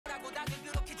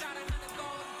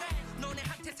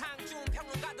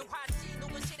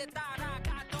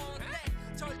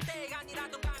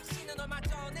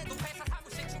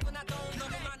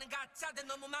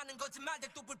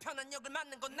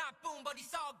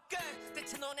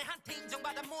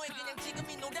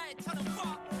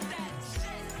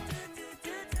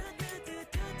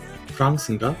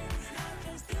프랑스인가?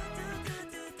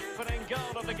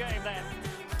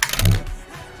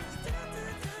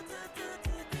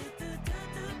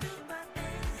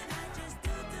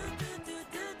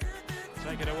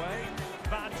 Take it away.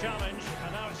 Bad challenge,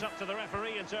 and now it's up to the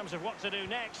referee in terms of what to do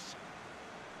next.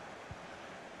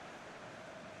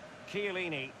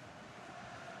 Chiellini.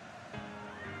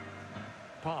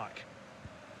 Park.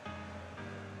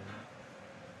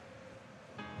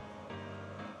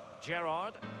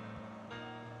 Gerrard.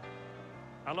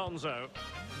 Alonso.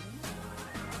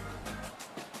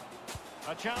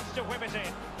 A chance to whip it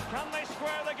in. Can they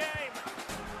square the game?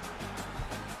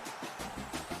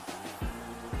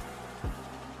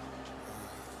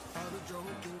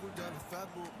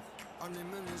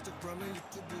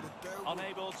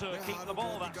 Unable to keep the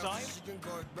ball that time.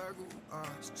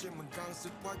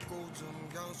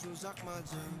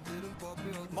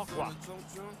 Mokwa.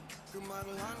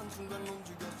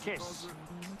 Kiss.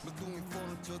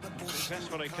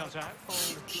 Successfully cut out.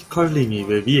 키컬링이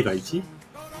왜 위에 가 있지?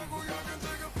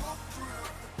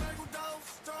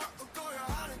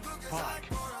 Park.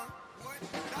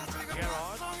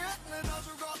 Gerrard.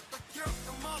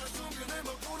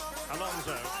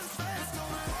 Alonso.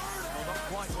 Well, not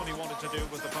quite what he wanted to do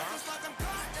with the pass.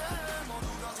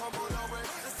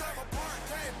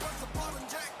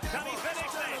 Can he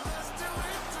finish this?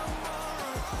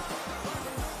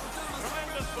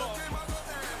 Tremendous block.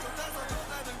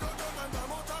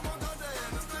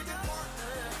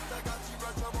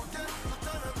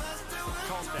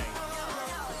 Conte.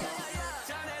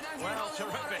 Well,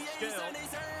 terrific skill.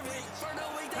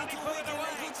 Can he put it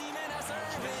away?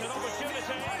 It's an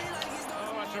opportunity.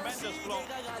 Oh, a tremendous block.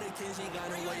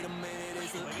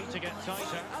 They need to get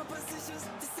tighter.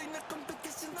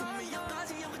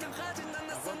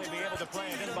 Will they be able to play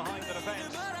it in behind the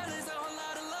defence?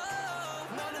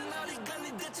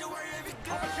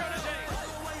 Opportunity.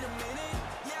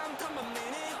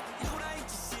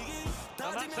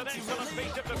 And that's an excellent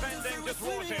piece of defending to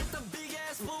thwart him.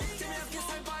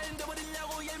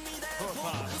 Poor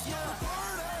pass.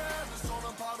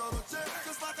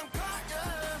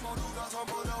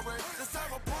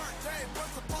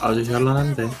 아주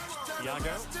현란한데.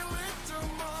 Iago.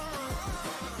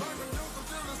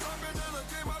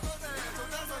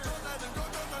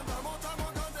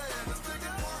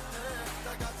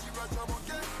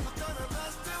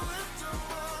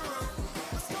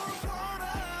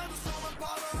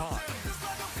 Park.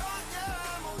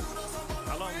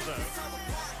 Alonso.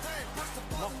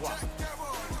 Mokwa.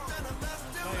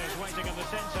 Players waiting in the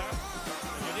centre.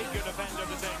 You need your defender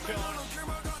to take charge.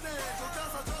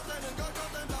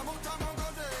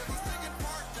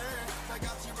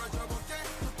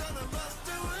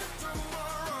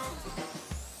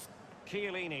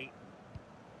 Chiellini.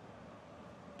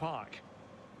 Park.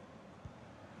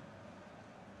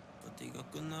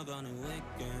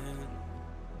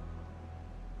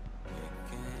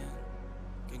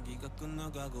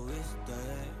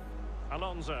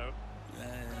 Alonso.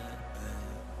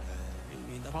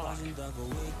 Park.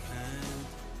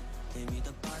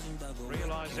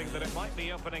 Realising that it might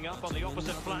be opening up on the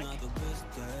opposite flank.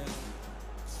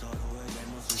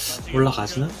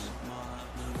 올라가시나?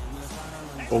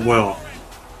 뭐야?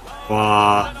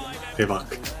 와, 대박.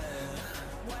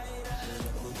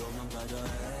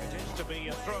 To be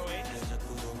a throw-in.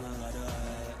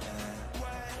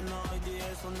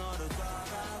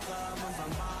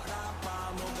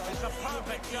 It's a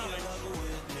perfect challenge.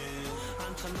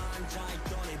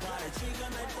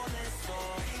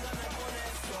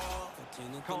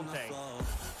 Conte.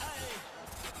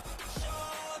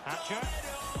 Hatcher.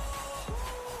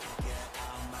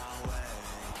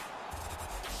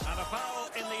 And a foul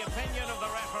in the opinion of the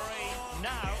referee.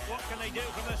 Now, what can they do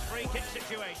from this free kick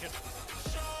situation?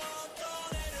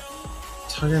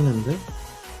 차겠는데?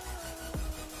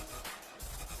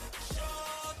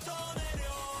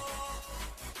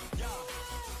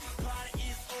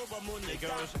 He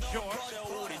goes short.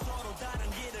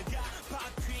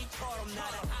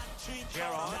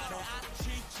 Gerrard.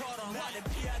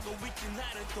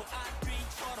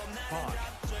 Park.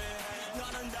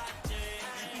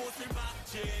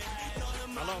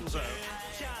 Alonso.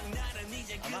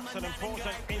 And that's an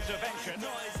important intervention.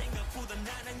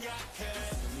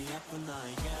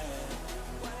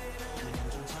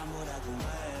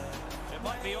 It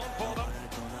might be on for them.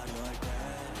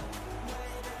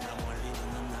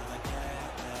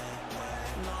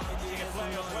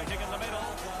 Players waiting in the middle.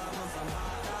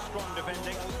 Strong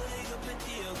defending.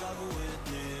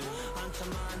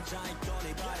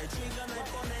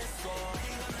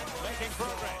 Making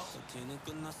progress.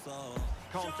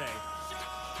 Conte.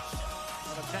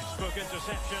 What a textbook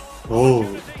interception. 오,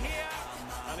 Opportunity here.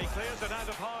 And he clears it out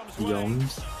of harm's way. 염.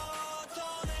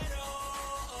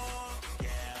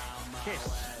 Kiss.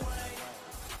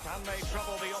 Can they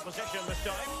trouble the opposition this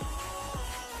time?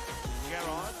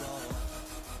 Gerrard.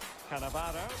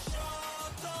 Cannavaro.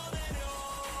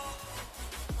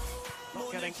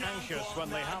 Not getting anxious when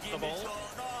they have the ball.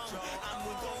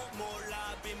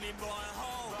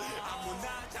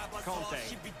 Conte.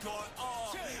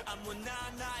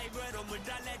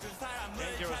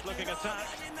 Dangerous looking attack.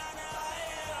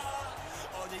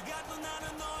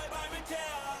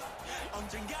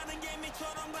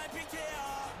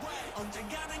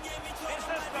 Is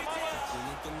this the moment?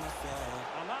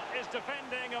 And that is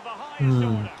defending of the highest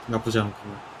order. 나쁘지 않고.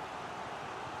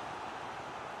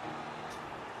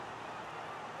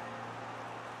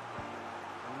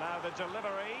 And now the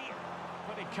delivery.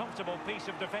 Pretty comfortable piece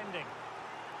of defending.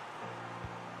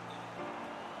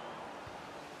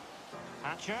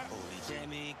 Hatcher.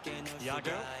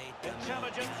 Iago.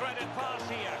 Intelligent threaded pass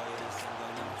here.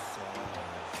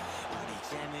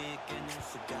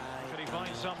 Could he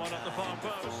find someone at the far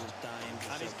post?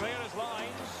 And he's clear as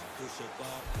lines.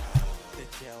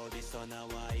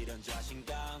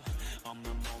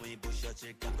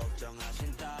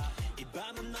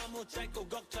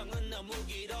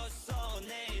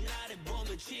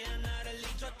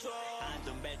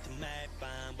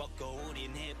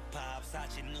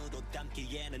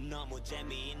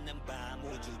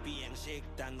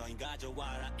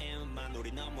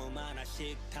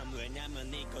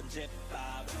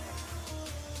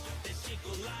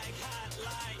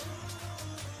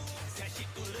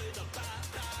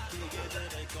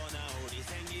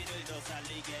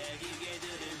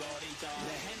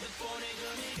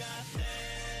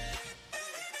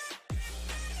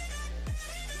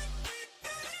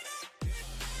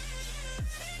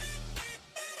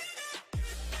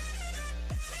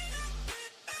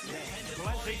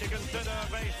 Plenty to consider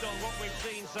based on what we've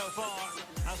seen so far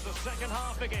as the second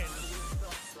half begins.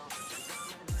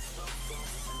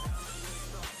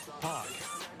 Park.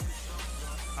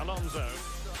 Alonso.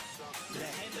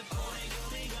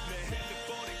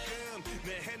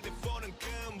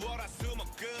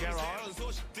 Gerrard.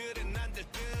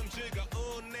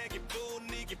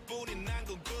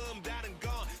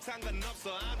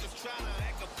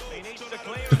 He needs to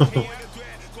clear it here.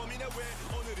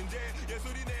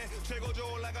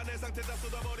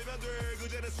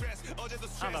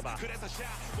 Alaba.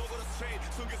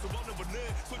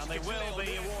 And they will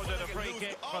be awarded a free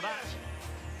kick for that.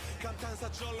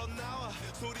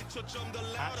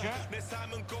 Hatcher.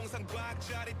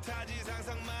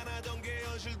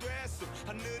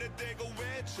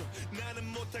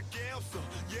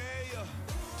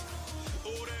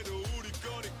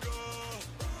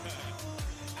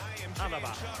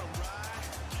 Alaba.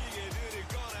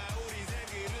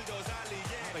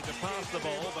 Having to pass the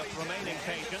ball, but remaining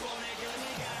patient.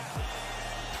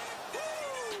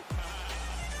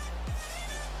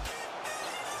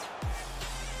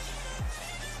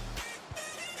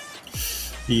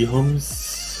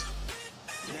 이험스.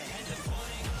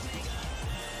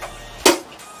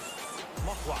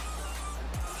 Mokwa.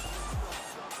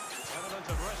 Element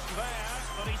of risk there,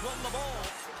 but he's won the ball.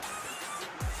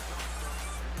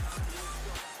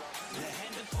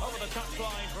 Over the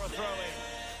touchline for a throw-in.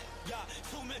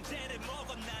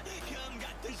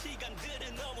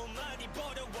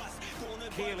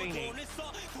 Chiellini.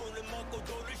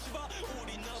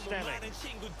 Stelling.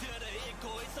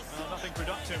 Nothing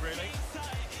productive, really.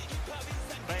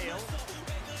 Bale.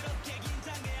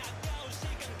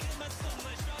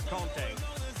 Conte.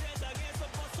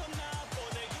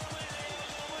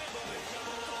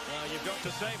 You've got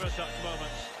to savour such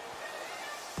moments.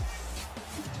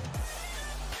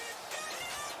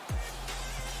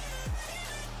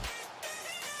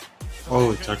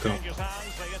 어우, 잘 끊어. Changes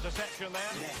hands, the interception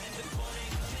there.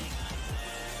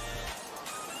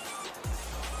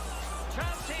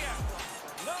 Chance here.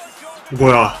 No short.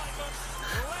 뭐야.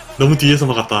 너무 뒤에서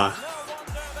막았다. No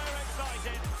wonder they're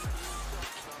excited.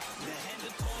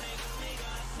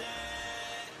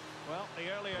 Well, the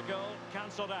earlier goal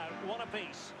cancelled out. One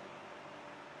apiece.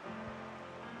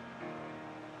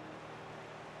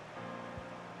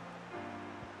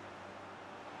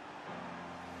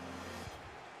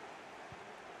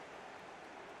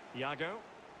 Iago.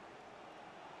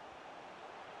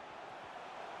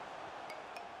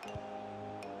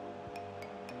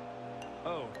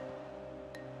 Oh.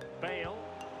 Bale.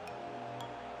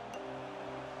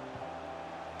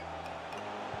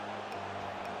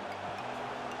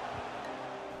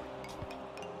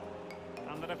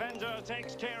 defender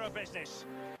takes care of business.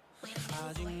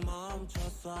 아직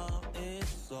멈춰서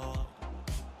있어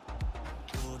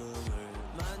구름을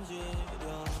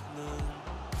만지려는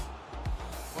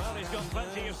Well, he's got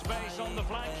plenty of space on the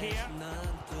flank here.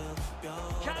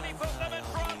 Can he put them in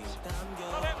front?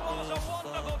 Well, it was a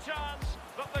wonderful chance,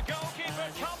 but the goalkeeper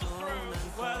comes through.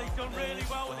 Well, he's done really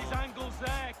well with his angles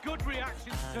there. Good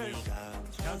reactions too.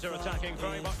 Counter-attacking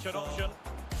very much an option.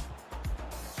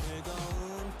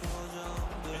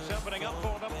 It's opening up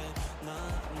for them.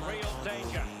 Real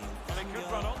danger. And he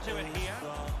could run onto it here.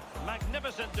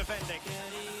 Magnificent defending.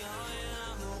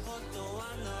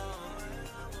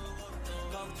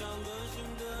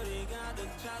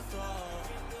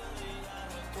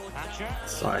 Hatcher.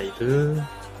 사이드.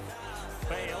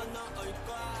 Bale.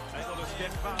 Able to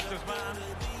skip past his man.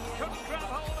 Couldn't grab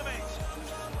hold of it.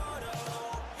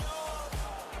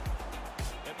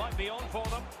 It might be on for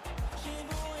them.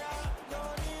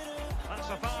 That's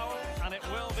a foul, and it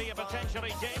will be a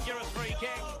potentially dangerous free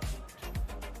kick.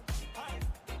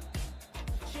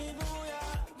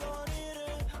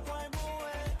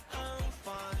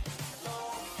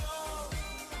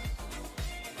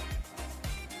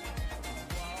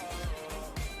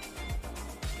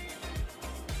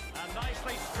 And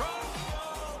nicely struck.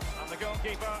 And the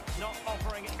goalkeeper not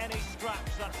offering any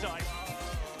scraps that time.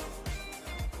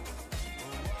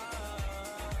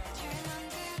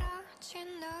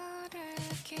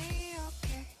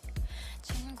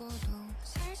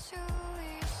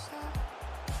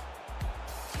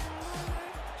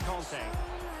 Conte.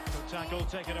 Good tackle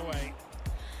taken away.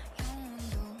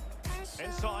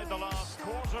 Inside the last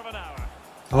quarter of an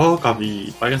hour.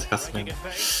 까비. 빨간색 갔으면 Making it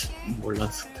pace.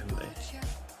 몰랐을 텐데.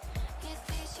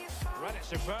 Read it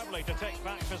superbly to take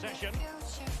back possession.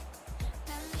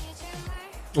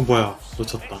 뭐야. It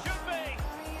놓쳤다. should be.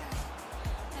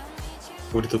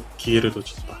 우리도 기회를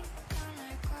놓쳤다.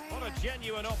 What a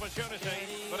genuine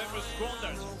opportunity, but it was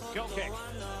squandered. Goal kick.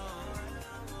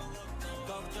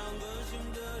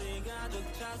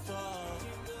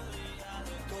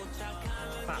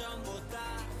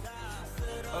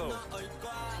 Oh.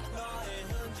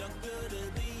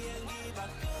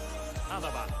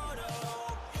 Alaba.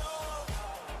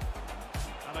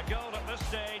 And a goal at this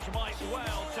stage might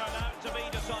well turn out to be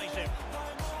decisive.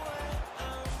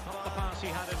 Not the pass he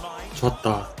had in mind.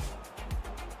 좋았다.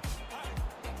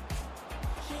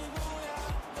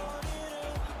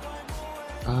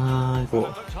 이거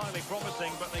Looked highly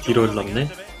promising, but they 뒤로 got nothing 흘렀네.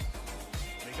 out of it.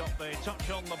 He got the touch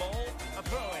on the ball. A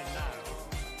throw in now.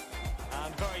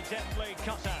 And very deftly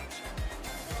cut out.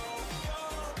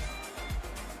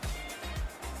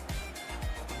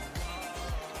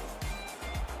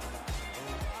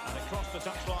 And across the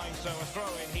touchline, so a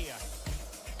throw in here.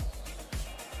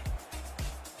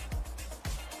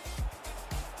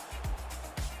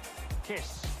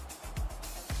 Kiss.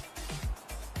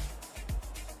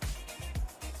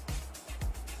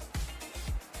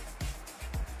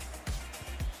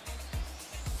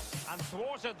 And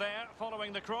thwarted there,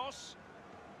 following the cross.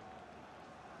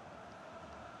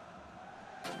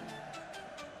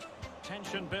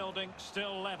 Tension building,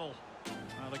 still level.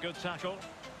 The good tackle.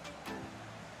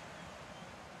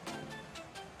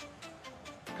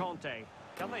 Conte.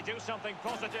 Can they do something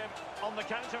positive on the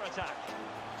counter-attack?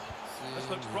 This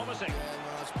looks promising.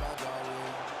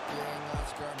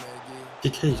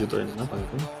 PK 주도했나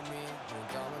방금?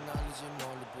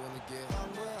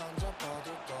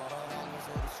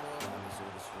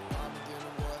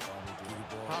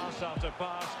 Pass after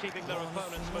pass, keeping their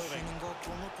opponents moving.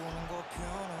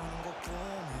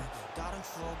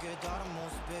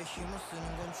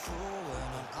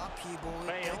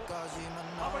 Bale.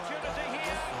 Opportunity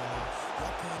here.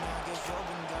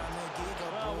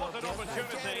 Well, what an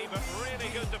opportunity, but really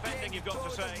good defending, you've got to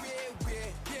say.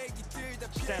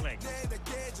 Stelling.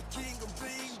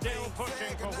 Still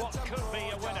pushing for what could be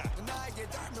a winner.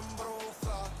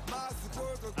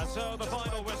 And so the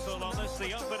final whistle on this,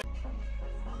 the opening.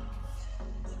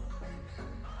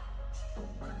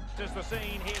 This is the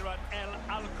scene here at El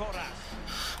Alcoraz.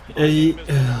 에이, With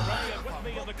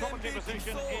me in the commentary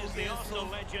position is the Arsenal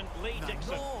legend Lee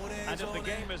Dixon. And if the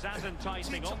game is as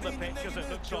enticing on the pitch as it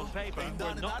looks on paper,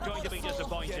 we're not going to be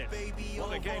disappointed.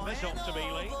 What a game this ought to be,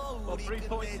 Lee. Well, 3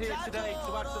 points here today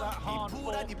to add to that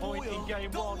hard-fought point in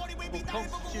game one will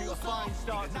constitute a fine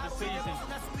start to the season.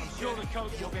 I'm sure the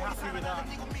coach will be happy with that.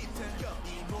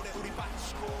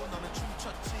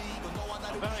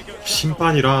 A very good tackle.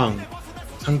 심판이랑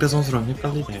상대 선수랑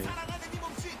헷갈리네.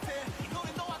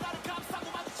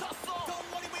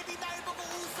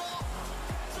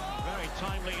 Very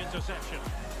timely interception.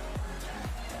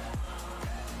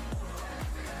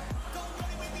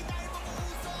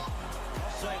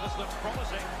 So looks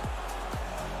promising.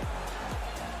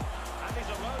 And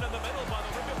he's alone in the middle by the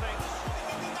look of things.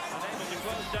 Unable to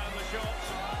close down the shot.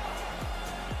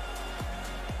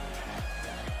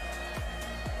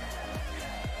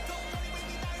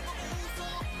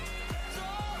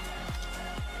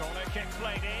 Corner kick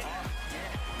played in.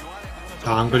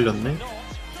 다 안 걸렸네. Not.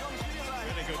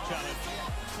 Really good challenge.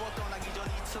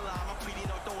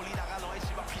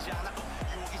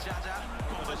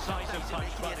 A decisive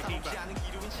touch by the keeper. And he's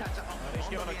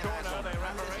given a corner, the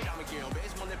referee.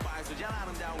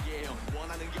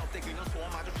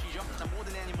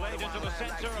 Played into the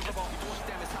centre of the box.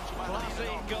 Classy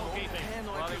goalkeeping.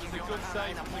 Well, it was a good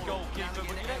save from the goalkeeper,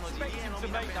 but you'd expect him to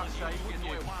make that save, wouldn't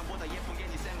you?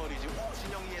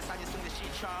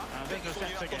 And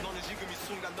intercepts again. Might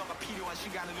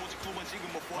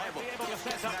be able to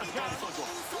set up the chance.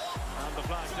 And the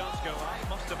flag does go up.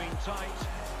 Must have been tight.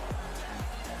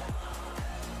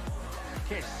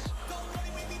 Kiss.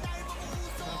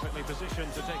 Perfectly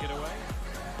positioned to take it away.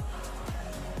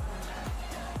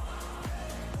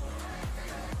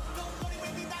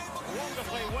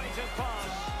 Wonderfully weighted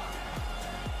pass.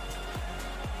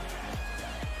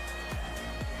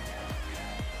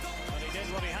 But he did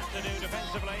what he had to do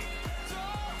defensively.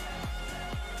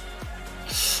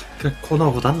 그래,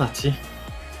 코너보단 낫지.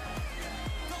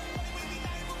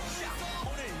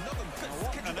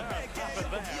 What on earth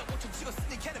happened there?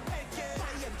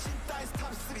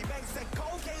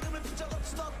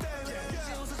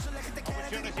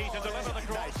 Opportunity to deliver the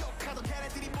cross.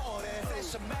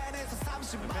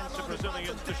 Defensive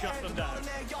Brazilians to shut them down.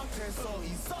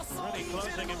 Really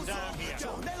closing him down here. And the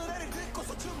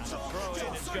throw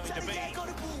in is going to be.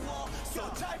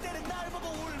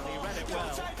 He read it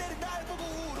well.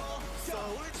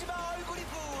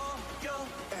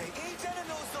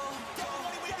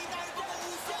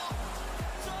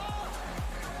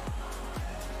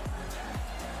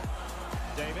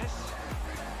 Davis.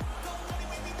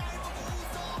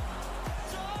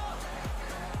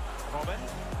 Robin.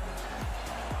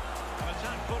 An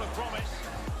attack full of promise.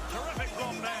 Terrific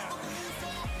block there.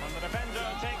 And the defender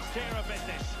takes care of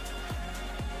business.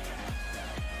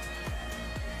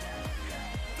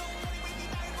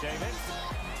 Davis.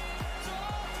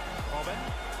 Robin.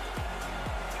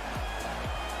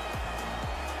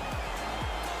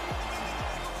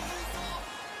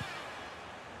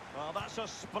 Well, that's a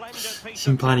splendid piece of strategy.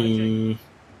 심판이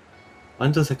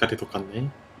완전 색깔이 똑같네.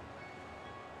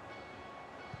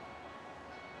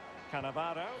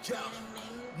 Cannavaro.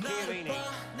 Chiellini.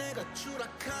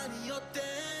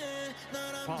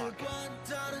 Park.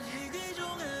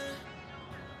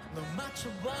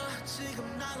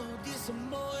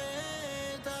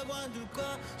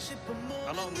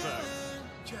 Alonso.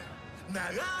 And he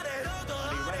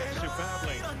read it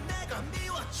superbly.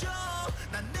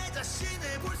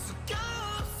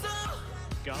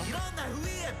 Gunn.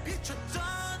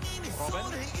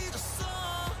 Robin.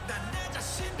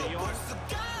 De Jong.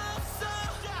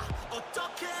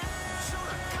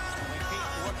 They keep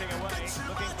working away,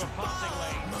 looking for passing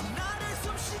lanes.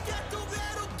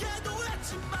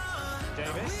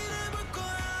 Davis.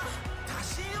 He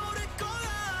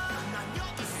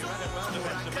read it well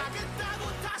defensively.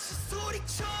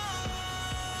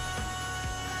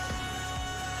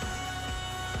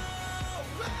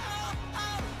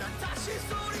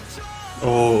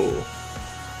 오,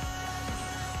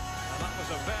 And that was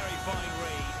a very fine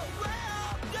read.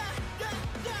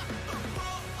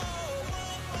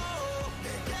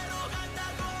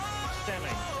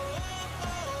 Stelling.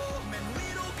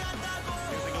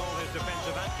 Using all his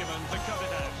defensive acumen to cut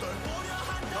it out.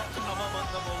 Not a moment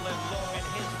that will live long in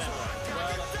his memory.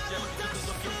 Well, that's just because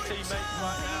of looking at teammates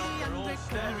right now. They're all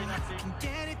staring at him.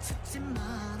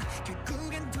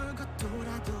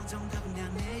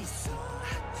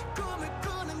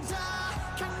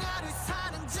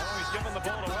 Oh, he's given the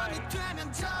ball away.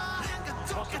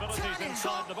 Possibilities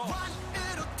inside the box.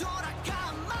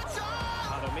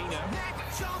 Palomino.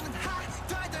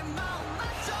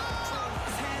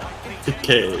 PK.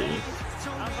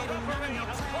 And the referee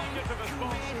has pointed to the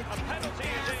spot. A penalty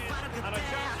is in, and a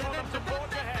chance for them to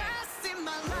forge ahead.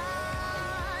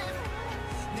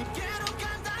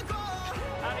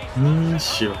 And he's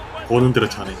씨, 보는 대로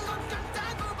잘해.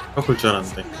 깎을 줄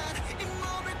알았는데.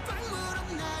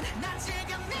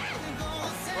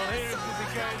 Well, here it is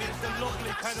again. It's a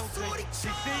lovely penalty.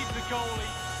 Deceives the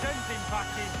goalie, sends him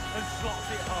packing, and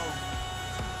slots it home.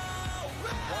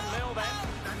 1-0 then.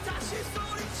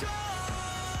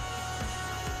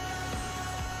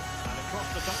 And across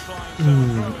the touchline, so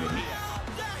throw in here.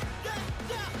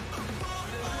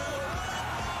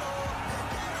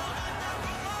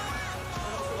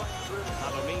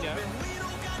 Palomino.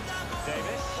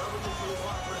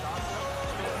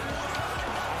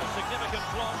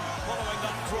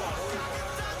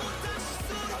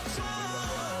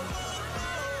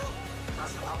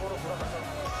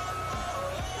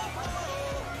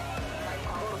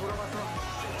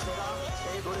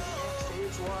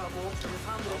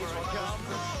 Over it comes.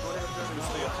 Well,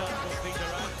 the attack will peter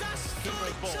out.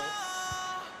 Keeper's ball.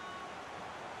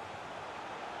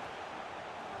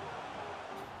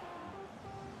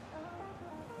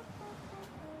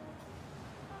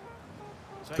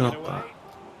 Taken away. 끊었다.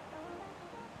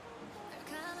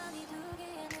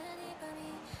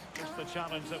 Just the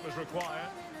challenge that was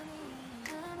required.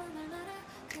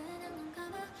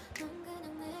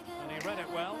 And he read it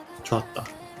well. 좋았다.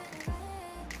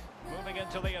 Moving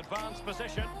into the advanced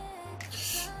position.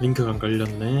 링크가 안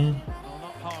걸렸네. Well,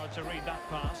 not hard to read that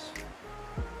pass.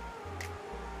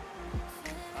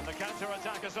 And the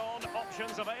counter-attack is on.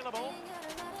 Options available.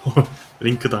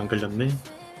 링크도 안 걸렸네.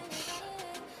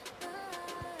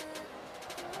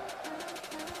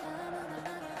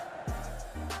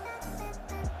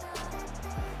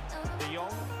 De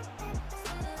Jong.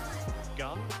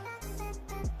 Gunn.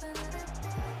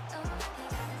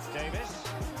 Davis.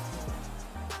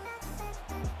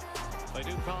 They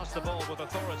do pass the ball with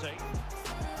authority.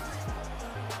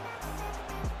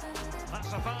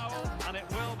 That's a foul, and it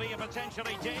will be a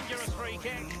potentially dangerous free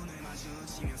kick.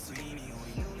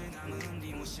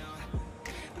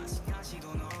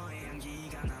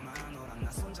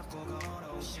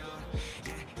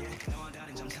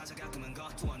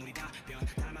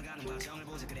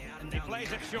 He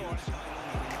plays it short.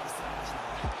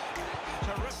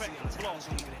 Terrific block.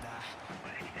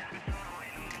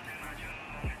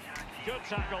 Good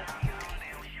tackle.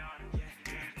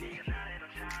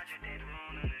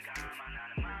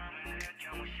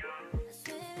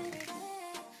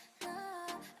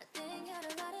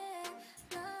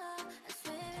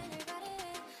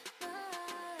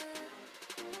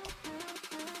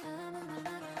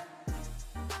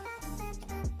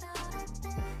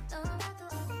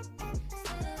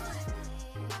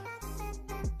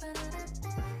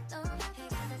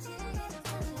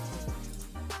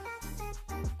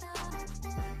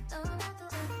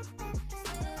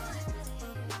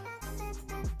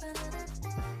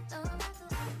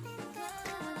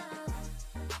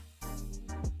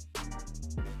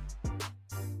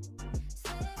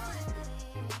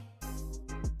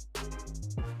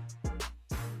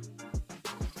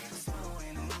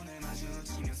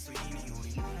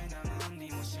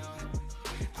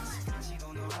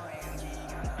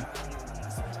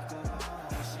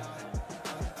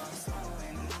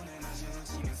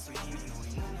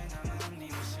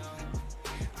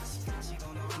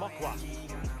 Mokwa.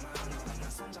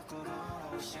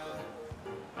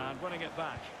 And winning it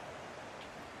back.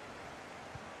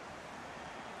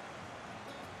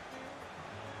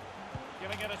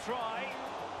 Giving it a try.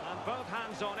 And both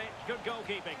hands on it. Good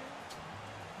goalkeeping.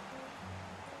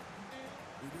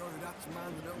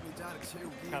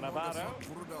 Cannavaro.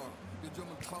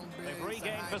 They've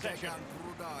regained possession.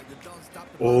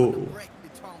 오,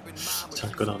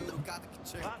 잘 끊었네.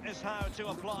 That is how to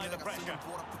apply the pressure.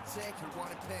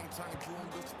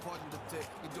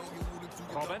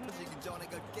 Robin.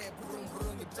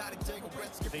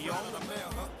 De Jong.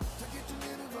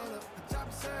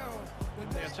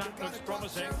 The attack looks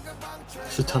promising.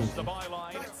 슈탄. The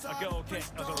byline, a goal kick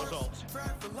as a result.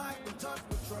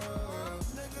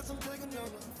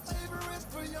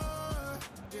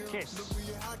 Kiss.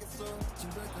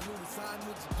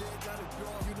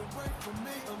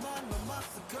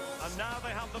 And now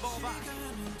they have the ball back.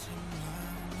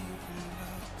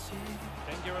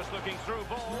 Dangerous looking through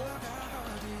ball.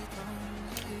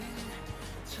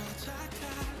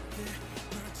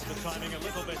 The timing a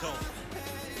little bit off.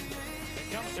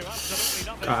 It comes to absolutely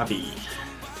nothing. 까비.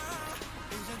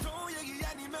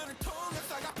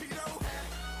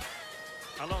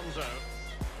 Alonso.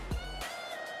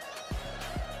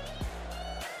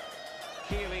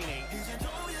 Chiellini.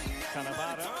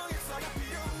 Cannavaro.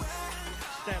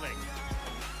 Stelling.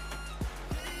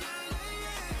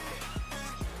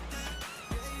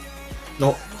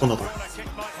 코너다. Corner kick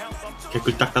might help them.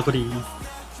 개꿀 딱따구리.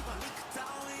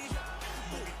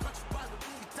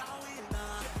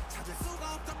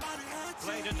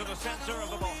 Played into the centre of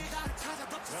the box.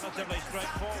 Relatively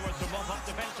straightforward to mop up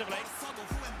defensively.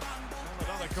 And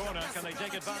another corner, can they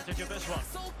take advantage of this one?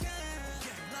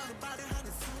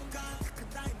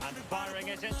 And firing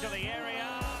it into the area.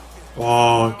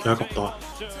 와, 개 아깝다.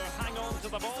 To hang on to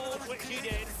the ball, which he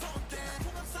did.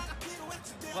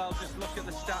 Well, just look at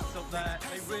the stats up there.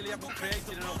 They really haven't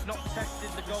created enough. Not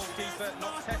tested the goalkeeper,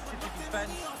 not tested the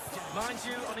defence. Mind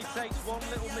you, only takes one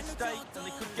little mistake and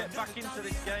they could get back into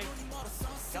this game.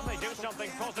 Can they do something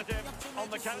positive on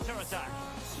the counter-attack?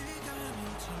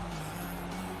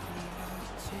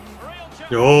 Real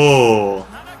chance. 요,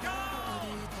 And a goal!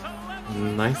 To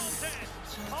level 나이스. the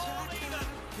contest. All even.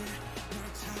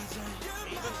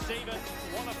 Even Stephen,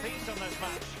 one apiece on this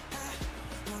match.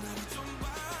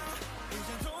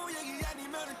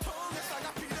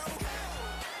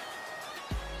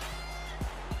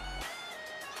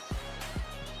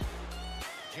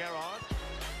 Gerrard.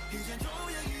 He read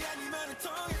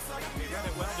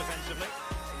it well defensively.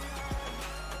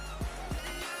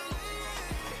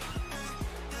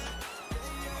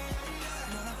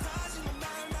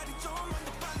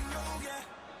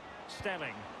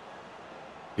 Stelling.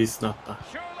 미스 났다.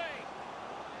 Surely.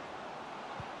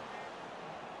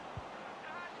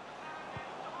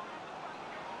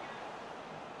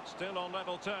 Still on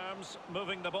level terms,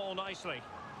 moving the ball nicely.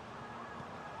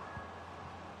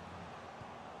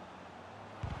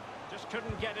 Just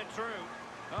couldn't get it through.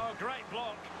 Oh, great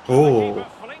block. 오, The keeper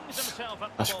flings himself at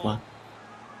the ball. 아쉽구만.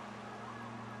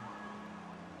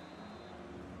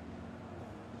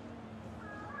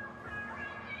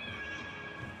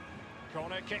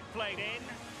 Corner kick played in.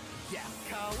 Yeah,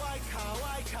 카와이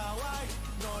카와이 카와이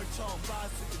널 처음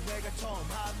봤을 때 내가 처음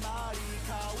한 말이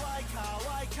카와이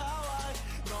카와이 카와이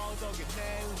너 덕에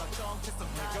내 음악 정체성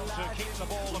Goal to keep the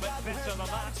ball a bit better than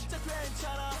that. 진짜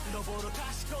괜찮아 너 보러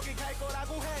다시 거기 갈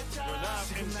거라고 했잖아. We're now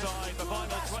inside the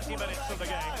final 20 minutes of the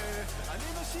game.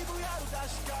 아니면 시부야로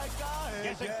다시 갈까 해.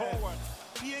 Getting forward.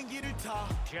 비행기를 타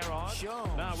Gerrard.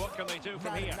 Now what can they do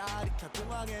from here?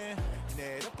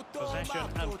 Possession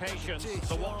and patience,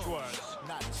 the watchwords.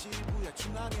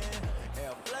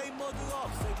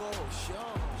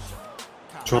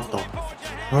 좋았다.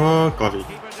 아, 까비.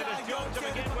 Keeper did his job to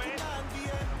begin with. And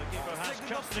the keeper has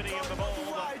custody of the ball,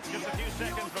 but just a few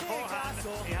seconds beforehand,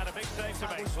 he had a big save to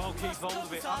make. Well, keep hold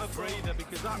of it. Have a breather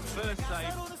because that first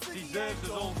save deserves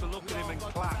us all to look at him and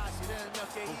clap.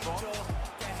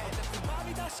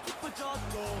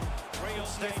 Real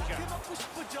danger.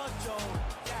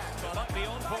 So might be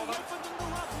on for them.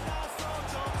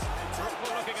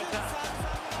 Fruitful looking attack.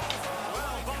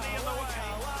 Well, body in the way.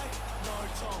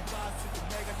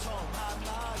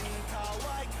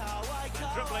 And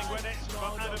dribbling with it, but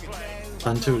out of play.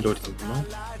 반칙을 노리는구만.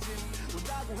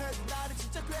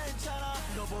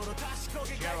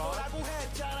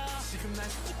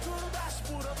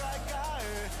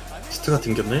 히트가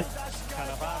튕겼네?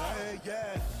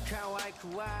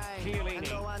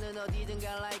 너와는 어디든가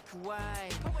like Hawaii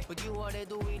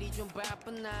 6월에도 일이 좀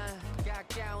바쁜 날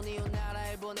가까운 이웃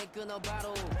나라에 보내 끊어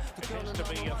바로 도쿄는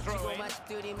너무 멋지고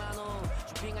맛집들이 많어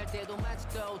쇼핑할 때도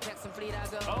맛집도 텍슨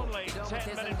프리라고 Only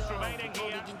 10 minutes remaining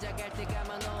here. 이긴 자갈 때가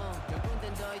많어 몇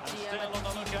군데는 더 있지 Still on the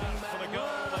lookout for the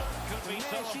goal that could be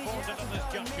so important at this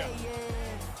juncture.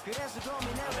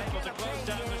 Unable to close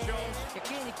down the shot.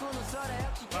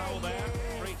 Foul there.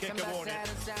 Free kick awarded.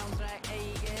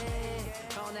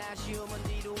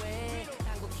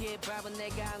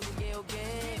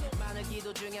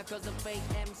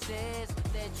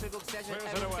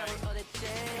 Moves it away.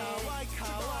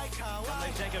 Can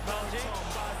they take advantage?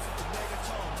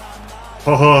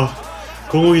 허허,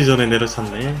 공 오기 전에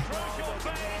내려쳤네.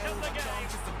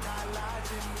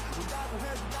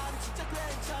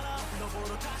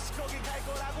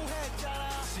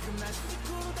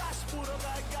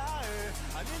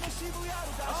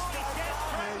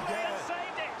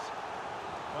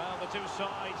 Well, the two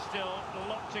sides still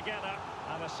locked together,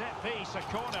 and a set piece, a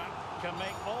corner, can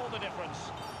make all the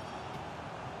difference.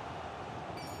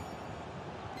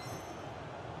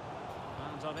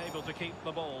 And unable to keep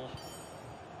the ball.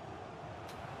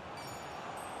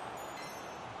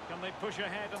 Can they push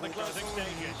ahead in the closing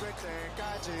stages?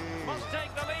 Must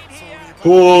take the lead here.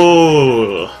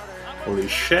 오, holy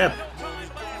shit.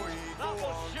 That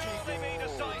will surely be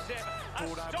decisive.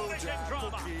 Astonishing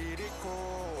drama.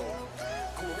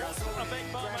 A big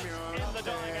moment in the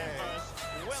dying embers.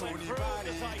 Will it prove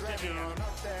decisive here?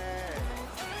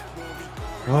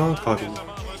 아, 까비. In the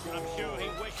moment, I'm sure he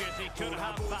wishes he could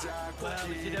have that. Well,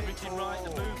 he did everything right, the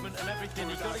movement and everything.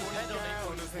 He got his head on it,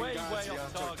 but it was way, way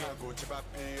off target. Well,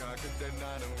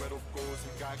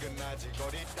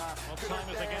 time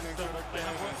is against them. They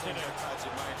have work to do.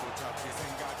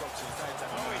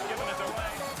 Oh, he's given it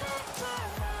away.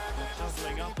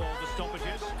 Totaling up all the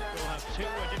stoppages. We'll have 2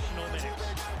 additional minutes.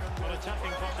 Well,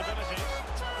 attacking possibilities.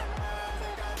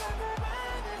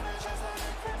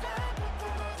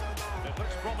 It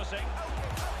looks promising.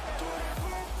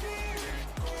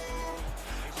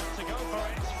 He's got to go for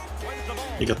it. Wins the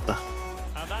ball. 이겼다.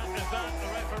 And that is that. The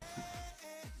referee.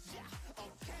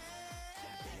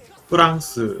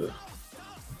 프랑스.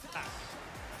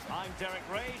 I'm Derek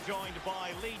Ray, joined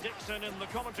by Lee Dixon in the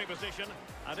commentary position.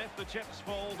 And if the chips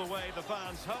fall the way the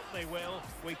fans hope they will,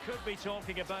 we could be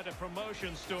talking about a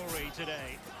promotion story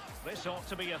today. This ought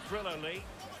to be a thriller, Lee.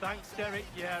 Thanks, Derek.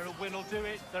 Yeah, a win will do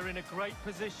it. They're in a great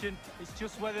position. It's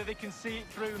just whether they can see it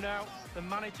through now. The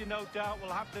manager, no doubt,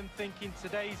 will have them thinking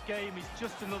today's game is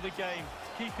just another game.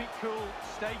 Keep it cool,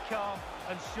 stay calm,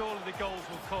 and surely the goals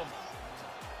will come.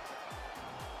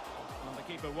 Well, the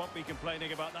keeper won't be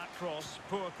complaining about that cross.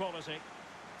 Poor quality.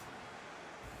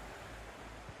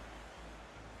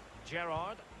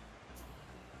 Gerrard.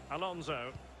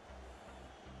 Alonso.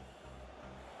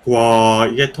 와,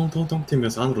 이게 통통통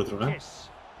튀면서 안으로 들어가? Kiss.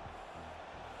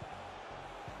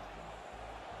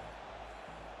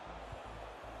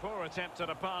 Poor attempt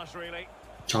at a pass, really.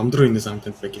 잠들어 있는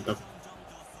상태에서 뺏긴다.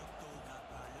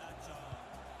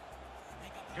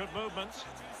 Good movement.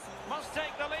 Must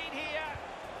take the lead here.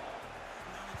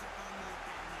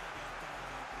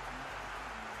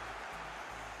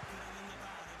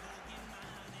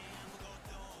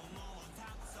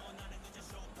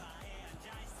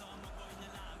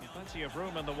 Plenty of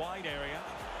room in the wide area.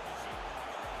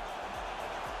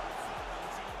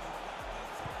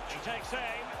 He takes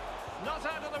aim. Not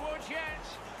out of the woods yet.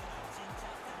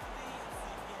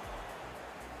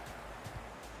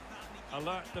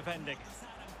 Alert defending.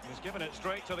 He's given it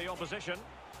straight to the opposition.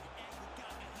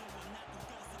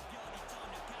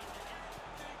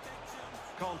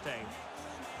 Conte.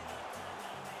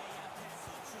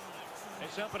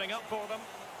 It's opening up for them.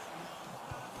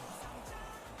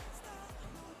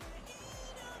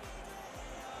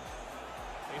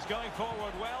 He's going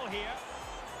forward well here.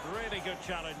 Really good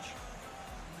challenge.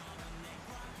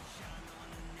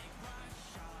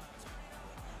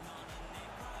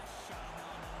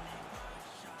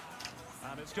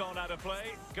 And it's gone out of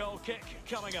play. Goal kick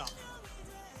coming up.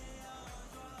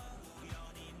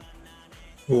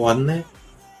 왔네?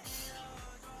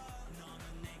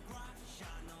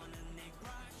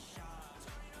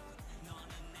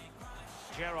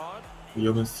 Gerrard.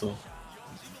 위험했어.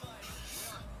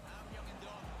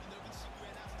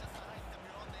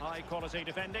 High quality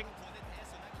defending.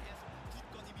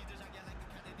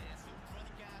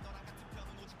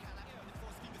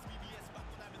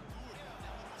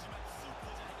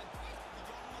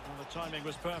 Well, the timing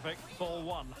was perfect. Ball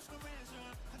one.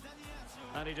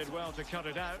 And he did well to cut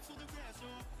it out.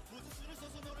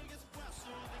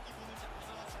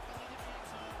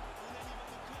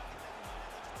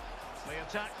 The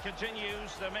attack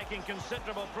continues. They're making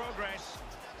considerable progress.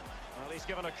 Well, he's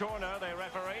given a corner, the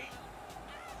referee.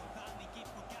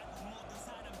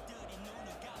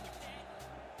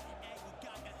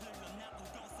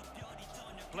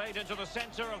 Played into the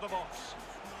centre of the box.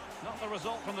 Not the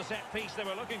result from the set piece they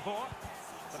were looking for.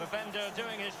 The defender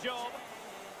doing his job.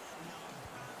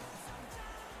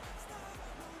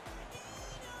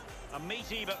 A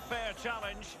meaty but fair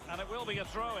challenge, and it will be a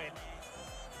throw-in.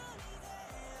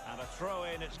 And a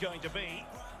throw-in it's going to be.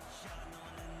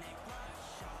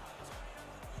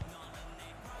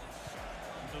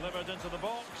 Delivered into the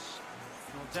box.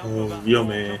 Dealt with that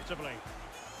위험해. comfortably.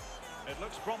 It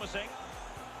looks promising.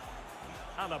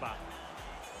 Alaba.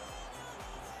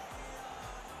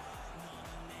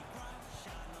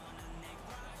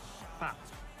 Pat.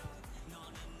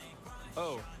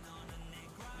 Oh.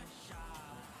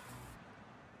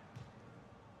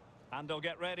 And they'll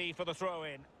get ready for the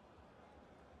throw-in.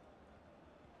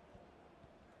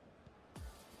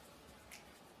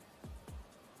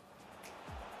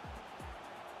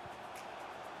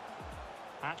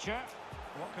 Hatcher.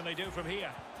 What can they do from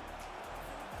here?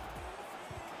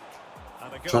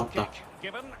 And a goal 좋았다. kick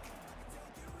given.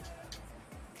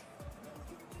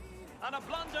 And a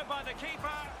blunder by the keeper.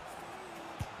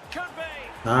 Could be.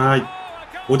 아, a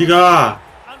goal. 어디가?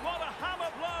 And what a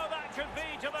hammer blow that could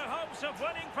be to the hopes of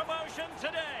winning promotion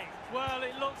today. Well,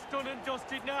 it looks done and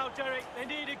dusted now, Derek. They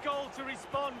need a goal to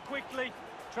respond quickly.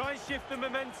 Try and shift the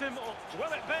momentum up.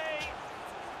 Will it be?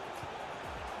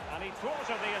 And he thwarted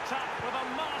the attack with a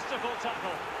masterful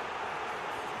tackle.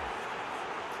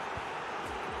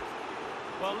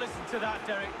 Well, listen to that,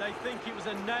 Derek. They think it was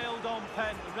a nailed-on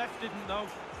pen. The ref didn't know.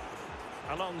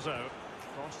 Alonso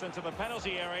crossed into the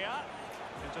penalty area.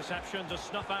 Interception to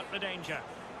snuff out the danger.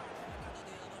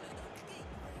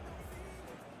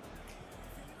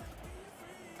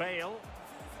 Bale.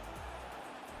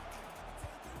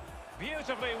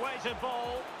 Beautifully weighted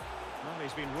ball. Well,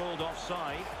 he's been ruled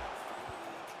offside.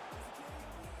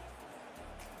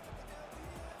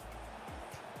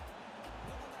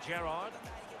 Gerrard.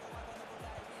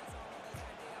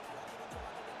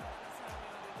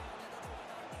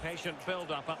 Patient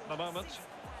build-up at the moment.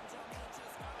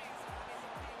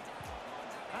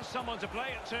 Has someone to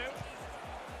play it to.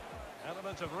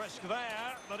 Element of risk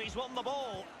there, but he's won the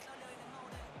ball.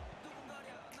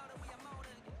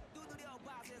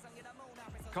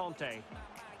 Conte.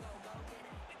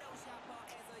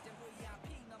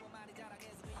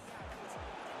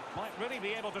 Might really be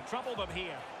able to trouble them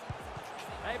here.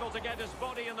 Able to get his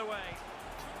body in the way.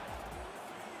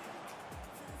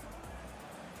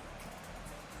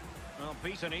 Well,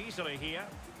 beaten easily here.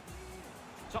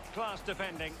 Top class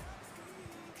defending.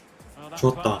 Oh, that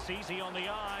좋았다. pass easy on the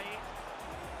eye.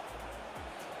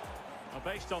 Well,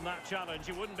 based on that challenge,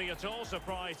 you wouldn't be at all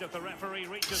surprised if the referee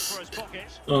reaches for his pocket.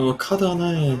 카드 The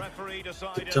하나에 referee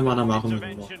decided 득점 하나 that 막으면 뭐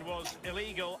intervention was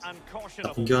illegal and 나쁜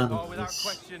cautionable. 게 하는 Oh, without 거지.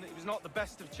 question, it was not the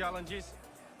best of challenges.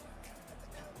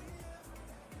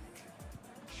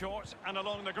 Short and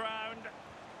along the ground.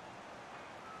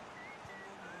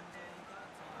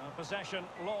 Possession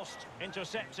lost,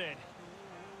 intercepted.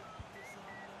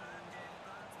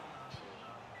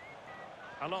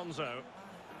 Alonso.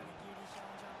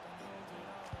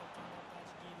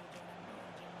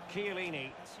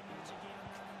 Chiellini.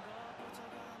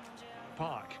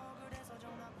 Park.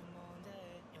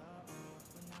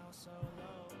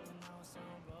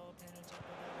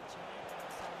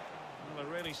 Well, a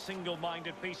really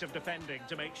single-minded piece of defending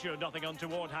to make sure nothing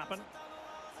untoward happened.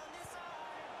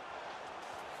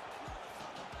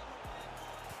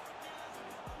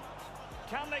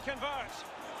 Can they convert?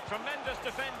 Tremendous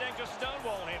defending to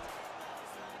stonewall him.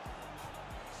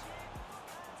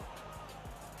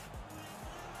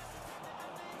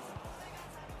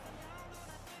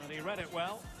 And he read it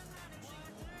well.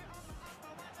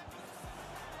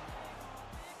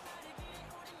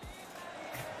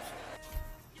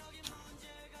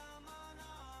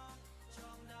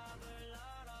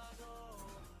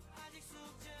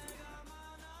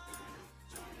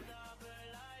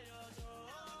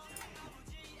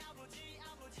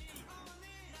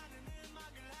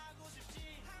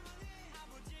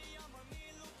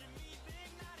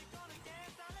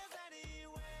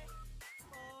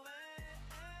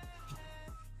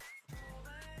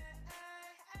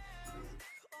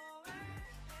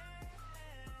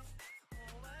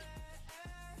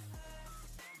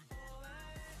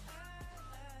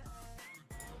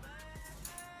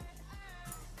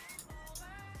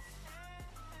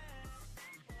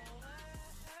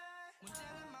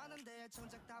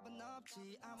 정작 답은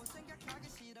없지 아무 생각하기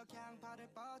싫어 그냥 발을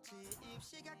뻗지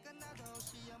입시가 끝나도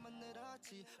시험은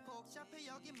늘었지 복잡해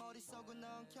여기 머릿속은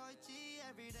엉켜있지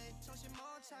Everyday 정신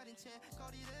못 차린 채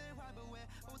거리를 활보해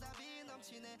오답이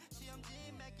넘치네 시험지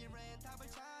make it rain 답을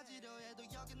찾으려 해도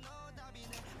여긴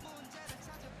오답이네 문제를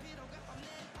찾을 필요가 없네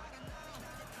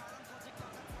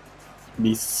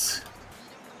미스.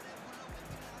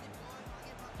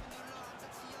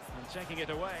 And taking it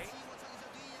away.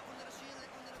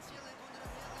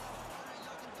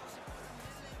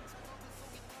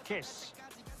 Kiss.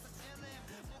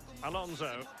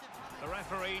 Alonso. The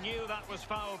referee knew that was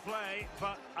foul play,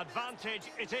 but advantage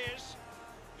it is.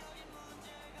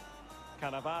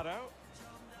 Cannavaro.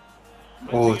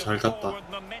 오, 잘 갔다. Forward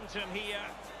momentum here,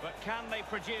 but can they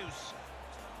produce?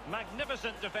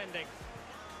 Magnificent defending.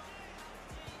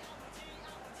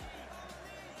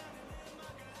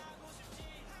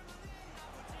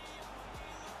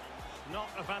 Not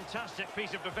a fantastic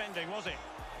piece of defending, was it?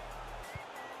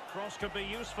 Cross could be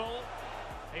useful.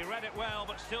 He read it well,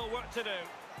 but still work to do.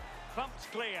 Thumped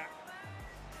clear.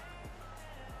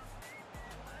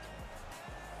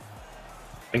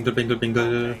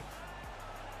 뱅글뱅글뱅글.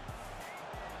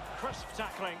 Crisp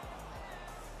tackling.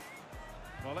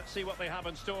 Well, let's see what they have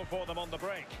in store for them on the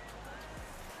break.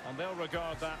 And they'll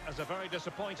regard that as a very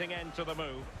disappointing end to the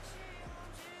move.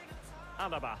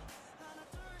 Alaba.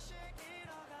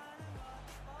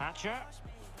 Hatcher.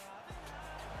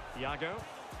 Iago.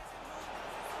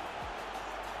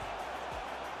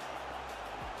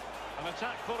 An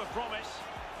attack full of promise.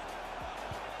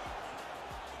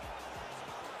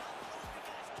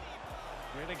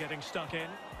 Really getting stuck in.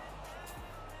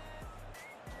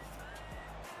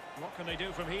 What can they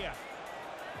do from here?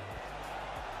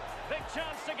 Big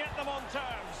chance to get them on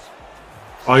terms.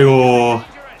 아유,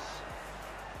 Dangerous.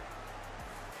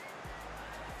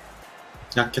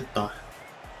 약했다.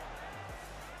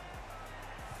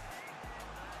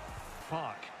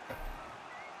 Park.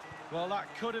 Well,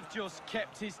 that could have just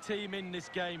kept his team in this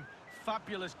game.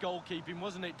 Fabulous goalkeeping,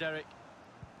 wasn't it, Derek?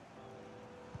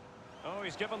 Oh,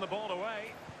 he's given the ball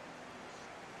away.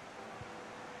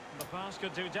 The pass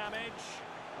could do damage.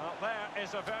 Well, there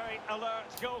is a very alert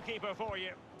goalkeeper for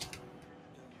you.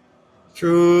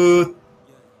 슛.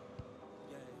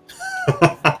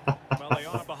 Well, they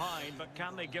are behind, but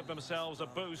can they give themselves a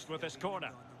boost with this corner?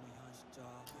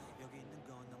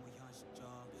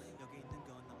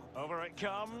 Over it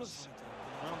comes.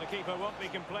 Well, the keeper won't be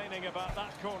complaining about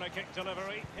that corner kick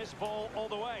delivery. His ball all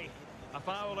the way. A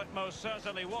foul it most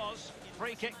certainly was.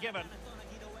 Free kick given.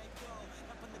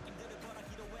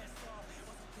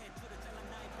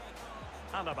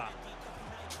 Alaba.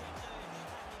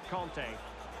 Conte.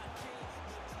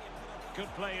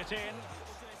 Could play it in.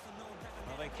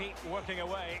 Well, they keep working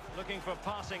away, looking for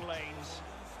passing lanes.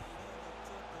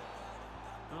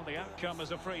 Well, the outcome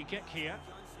is a free kick here.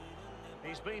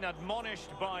 He's been admonished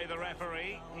by the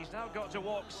referee. He's now got to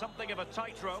walk something of a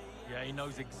tightrope. Yeah, he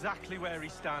knows exactly where he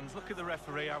stands. Look at the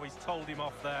referee, how he's told him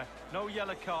off there. No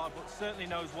yellow card, but certainly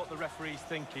knows what the referee's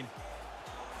thinking.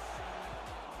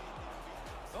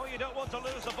 Oh, you don't want to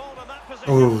lose the ball in that position.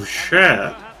 Oh, shit.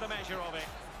 And had the measure of it.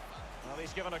 Well,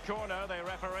 he's given a corner, the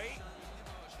referee.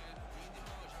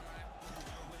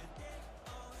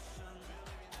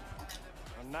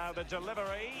 And now the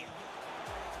delivery.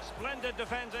 Splendid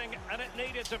defending, and it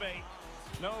needed to be.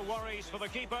 No worries for the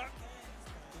keeper.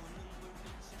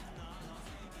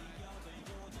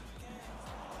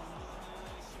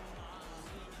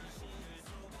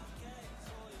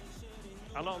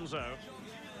 Alonso.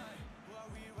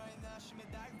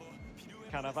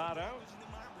 Cannavaro.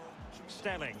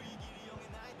 Stelling.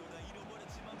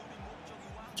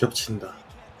 겹친다.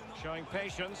 Showing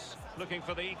patience, looking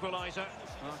for the equaliser.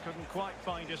 Well, couldn't quite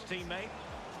find his teammate.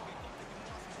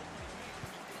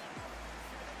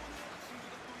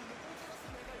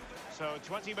 So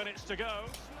 20 minutes to go.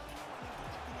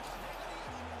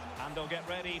 And they'll get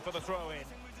ready for the throw-in.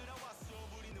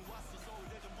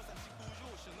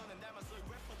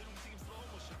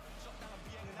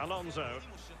 Alonso.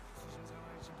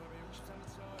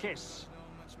 Kiss.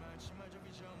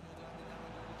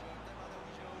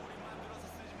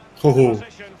 호호.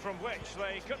 Position from which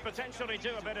they could potentially do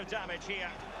a bit of damage here.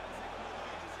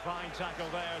 Fine tackle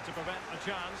there to prevent the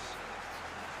chance.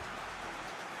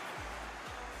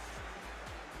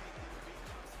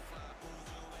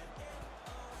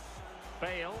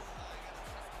 Bale.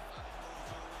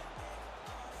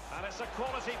 And it's a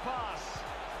quality pass.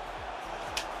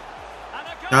 And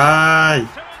a goal 아이.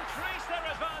 to increase their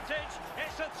advantage.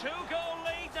 It's a two-goal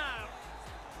lead now.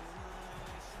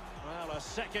 Well, a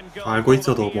second goal. 알고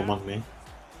있어도 here. 못 막네.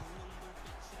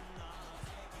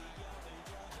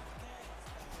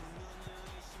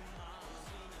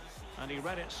 And he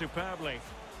read it superbly.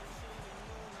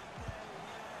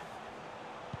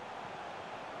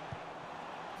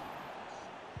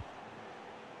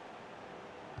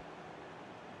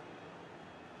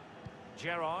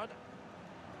 Gerrard.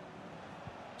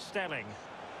 Stelling.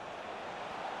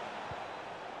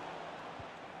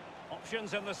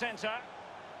 Options in the centre.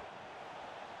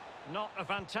 Not a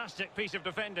fantastic piece of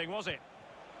defending, was it?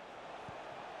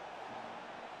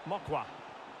 Mokwa.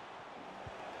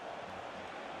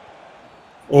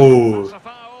 오. That's a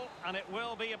foul, and it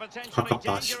will be a potentially 가깝다.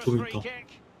 dangerous 19m. free kick.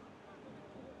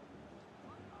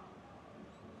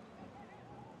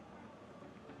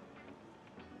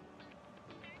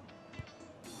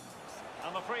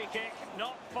 And the free kick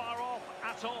not far off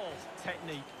at all.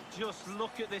 Technique. Just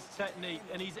look at this technique,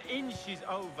 and he's inches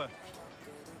over.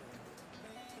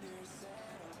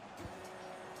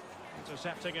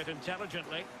 Intercepting it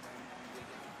intelligently.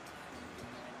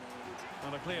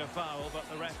 And a clear foul, but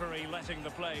the referee letting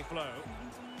the play flow.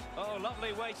 Oh,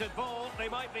 lovely weighted ball. They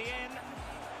might be in.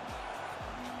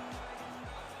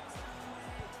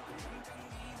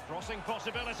 Crossing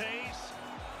possibilities.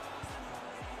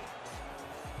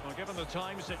 Well, given the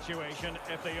time situation,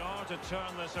 if they are to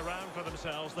turn this around for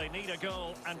themselves, they need a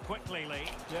goal, and quickly, Lee.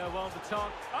 Yeah, well, the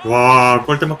time. 와,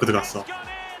 골대 맞고 들어갔어. It's gone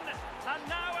in, and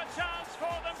now a chance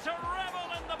for them to revel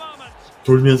in the moment.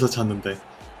 돌면서 찼는데.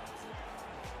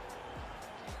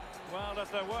 Well,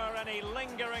 if there were any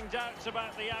lingering doubts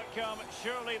about the outcome,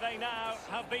 surely they now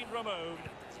have been removed.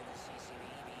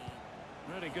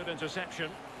 Really good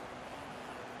interception.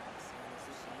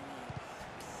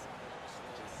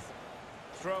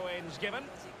 Throw-ins given.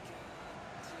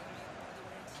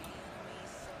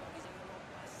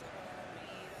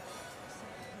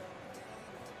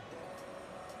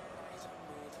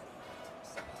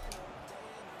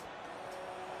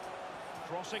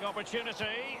 Crossing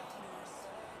opportunity.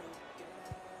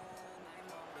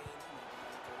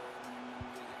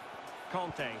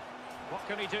 Conte. What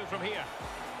can he do from here?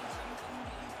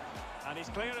 And he's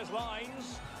clear as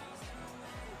lines.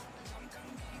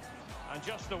 And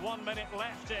just the 1 minute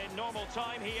left in normal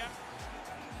time here.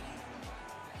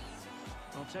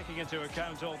 Well, taking into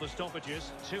account all the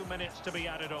stoppages, 2 minutes to be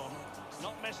added on.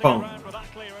 Not messing around with that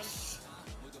clearance.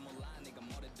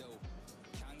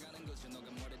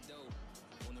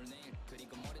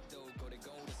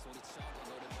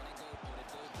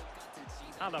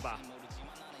 Alaba.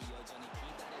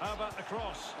 How about the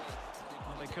cross?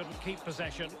 Well, they couldn't keep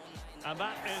possession. And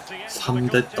that is the end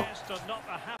of the 3대 떡. contest and not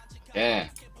a happy 예.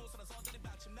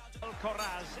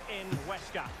 Coraz in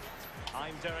Huesca.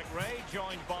 I'm Derek Ray,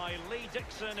 joined by Lee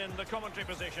Dixon in the commentary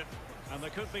position. And there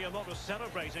could be a lot of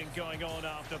celebrating going on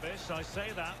after this. I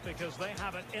say that because they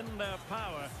have it in their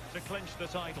power to clinch the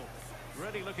title.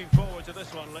 Really looking forward to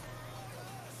this one, Lee.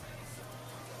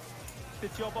 The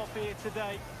job off here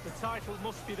today, the title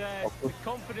must be theirs. The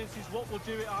confidence is what will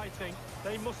do it, I think.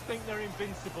 They must think they're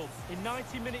invincible. In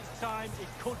 90 minutes' time, it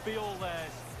could be all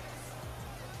theirs.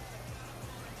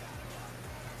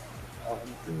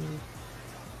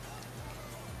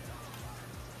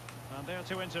 And there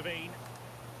to intervene.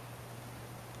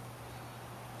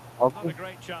 Not a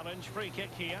great challenge. Free kick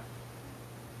here.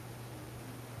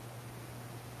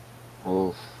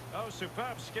 오. Oh,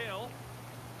 superb skill.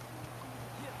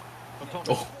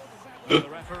 Oh. The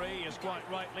referee is quite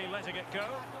rightly letting it go.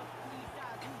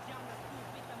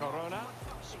 Corona,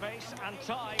 space and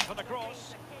time for the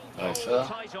cross. 나이스.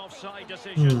 Tight offside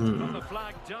decision, but the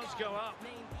flag does go up.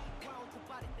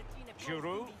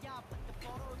 Giroud.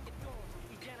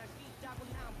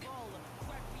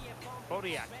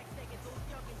 Bodiak.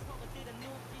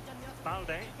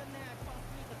 Balde.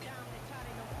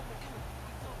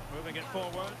 Moving it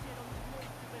forward.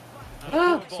 And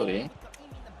아, through ball. 소리.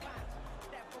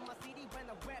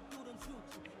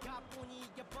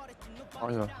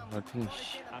 아야, 나ting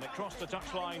씨. And across the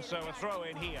touchline, so a throw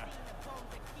in here.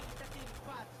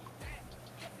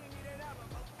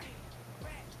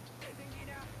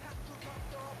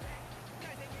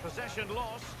 Possession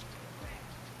lost.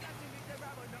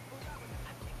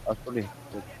 아, 쏘리.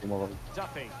 넘어가.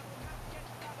 Duffy.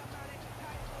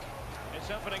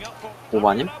 It's opening up for.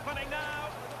 오바님? Opening now.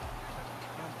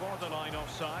 And borderline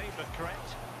offside, but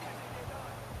correct.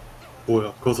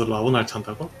 뭐야, 그것을 라보날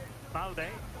찬다고? Balde.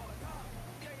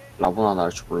 라보나 나올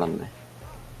줄 몰랐네.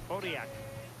 Bodiak.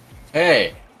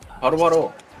 에이.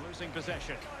 바로바로. Losing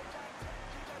possession.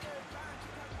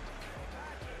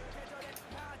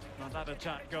 Well, that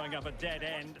attack going up a dead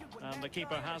end, and the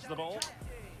keeper has the ball.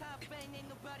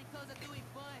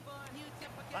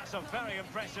 That's a very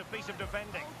impressive piece of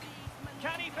defending.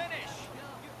 Can he finish?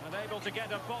 And able to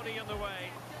get a body in the way.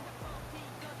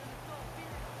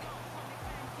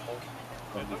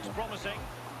 It looks promising.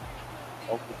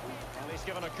 Well, he's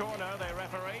given a corner, the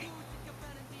referee.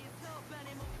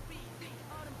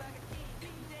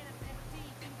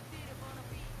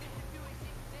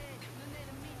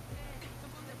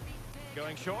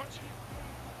 Going short.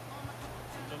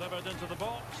 Delivered into the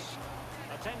box.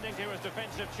 Attending to his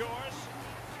defensive chores.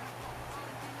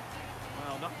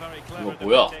 Well, not very clever 이거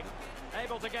뭐야? defending.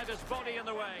 Able to get his body in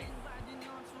the way.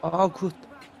 아, 그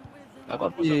That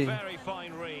was a 예. very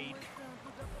fine read.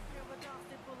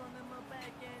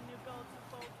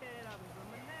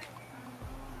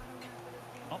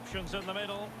 Options in the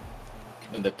middle.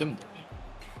 냅두면 돼.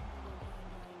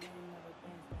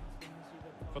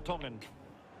 For Tongan.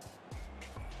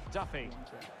 Duffy.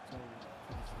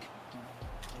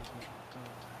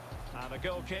 And a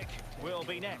goal kick will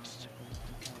be next.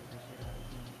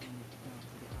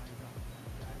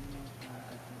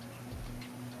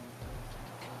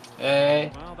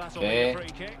 에이. Well, that'll be Okay. a free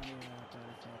kick.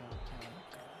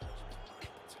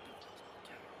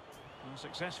 And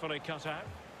successfully cut out.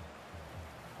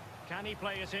 Can he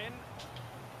play it in?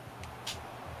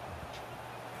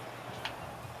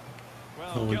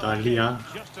 Well, 너무 goal 난리야.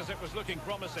 kick, just as it was looking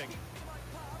promising.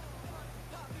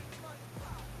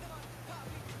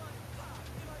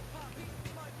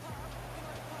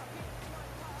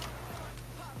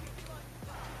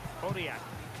 Bodiak.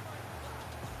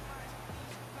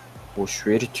 오,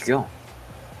 왜 이리 튀겨?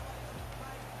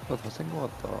 더센 거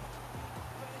같다.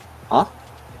 아?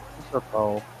 진짜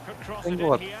다 Could cross it Think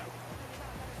in here.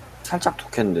 살짝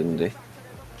독했는데.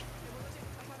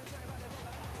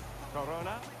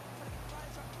 Corona.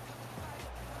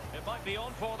 It might be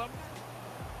on for them.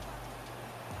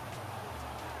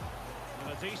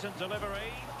 And a decent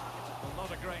delivery. Well,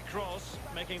 not a great cross,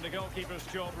 making the goalkeeper's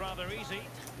job rather easy.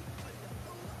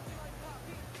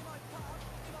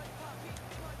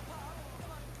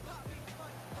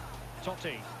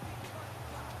 Totti.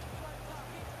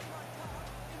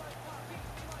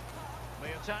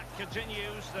 The attack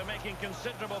continues. They're making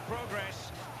considerable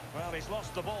progress. Well, he's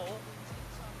lost the ball.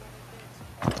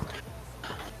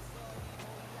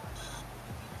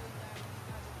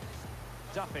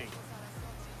 Duffy.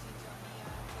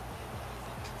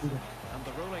 And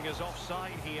the ruling is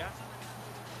offside here.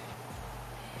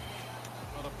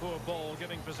 Well, a poor ball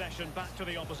giving possession back to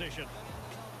the opposition.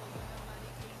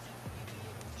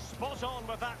 Spot on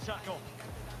with that tackle.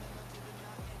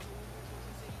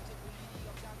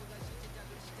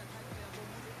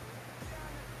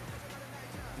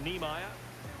 Niemeyer.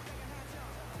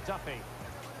 Duffy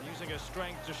using his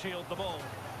strength to shield the ball.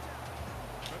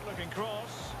 Good looking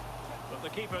cross, but the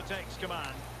keeper takes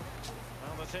command.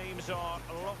 Well, the teams are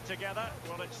locked together.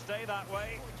 Will it stay that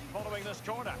way following this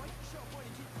corner?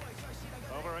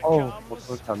 Over it 어우, comes.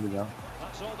 그렇게 안 되냐.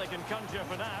 That's all they can conjure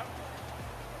for now.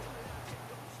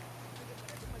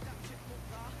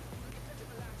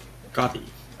 까비.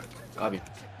 까비.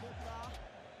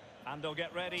 And they'll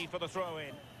get ready for the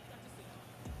throw-in.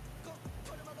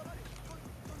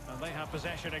 And they have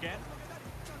possession again.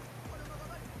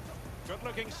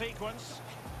 Good-looking sequence.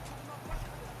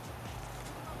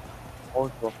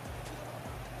 좋아.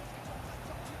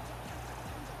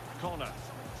 Corner.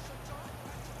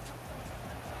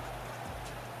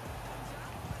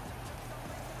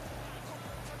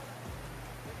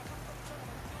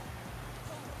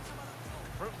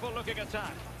 Fruitful-looking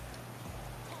attack.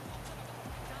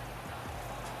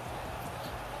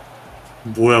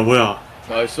 뭐야.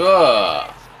 나이스.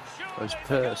 나이스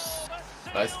패스.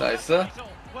 나이스 나이스.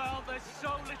 Well, there's so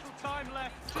little time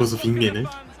left. 거기서 빅맨을.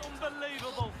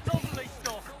 Unbelievable. Lovely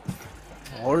stuff.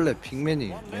 원래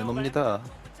빅맨이 매너입니다.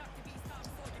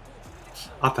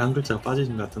 앞에 한 글자가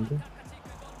빠지신 것 같은데?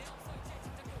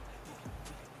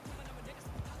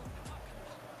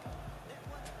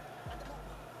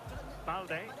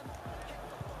 Balde.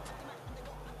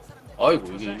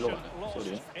 아이고 이게 일로 가네.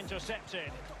 쏘리.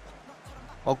 Intercepted.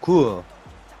 굿.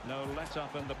 No let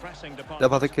up in the pressing 내가 department.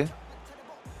 받을게.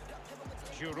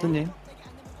 Giroud. 손님.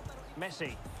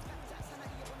 Messi.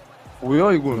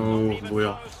 뭐야 이건? 오,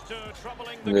 뭐야. Close to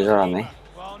troubling the 왜 저러네? goalkeeper.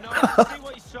 Well, no, I see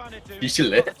what he's trying to do.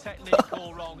 미실래? Got the technique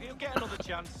all wrong. He'll get another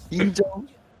chance. 인정.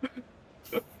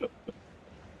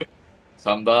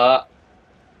 삼다.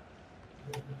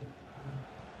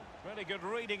 Really good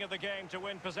reading of the game to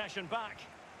win possession back.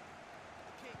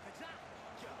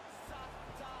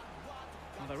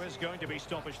 Well, there is going to be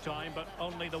stoppage time, but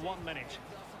only the 1 minute.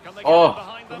 Can they get Oh. in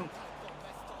behind them?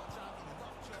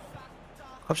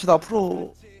 갑시다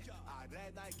앞으로.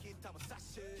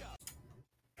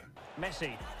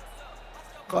 Messi.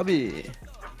 까비.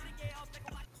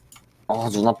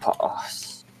 눈 아파. 아,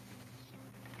 씨.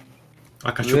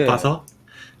 아까 왜? 슛 봐서?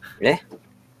 예?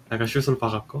 아까 슛을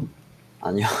봐갖고?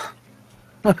 아니요.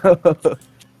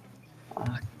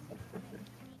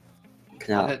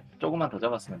 그냥 앞에 조금만 더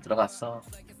잡았으면 들어갔어.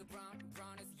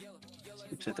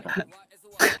 입새들아.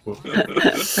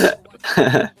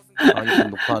 이건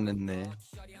녹화 안 했네.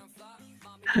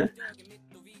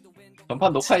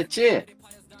 전판 녹화했지?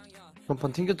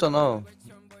 전판 튕겼잖아.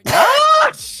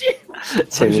 씨.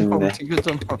 재밌네.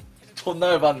 튕겼잖아. 존나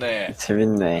열받네.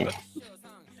 재밌네.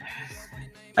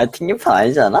 튕김판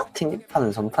아니지 않아?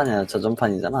 튕김판은 전판이나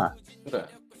저전판이잖아. 그래.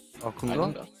 그런가?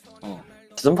 아닌가?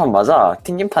 저전판 맞아.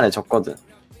 튕김판에 졌거든.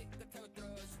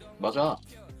 맞아.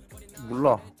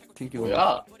 몰라. 튕기고.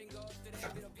 뭐야?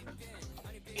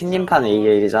 튕김판에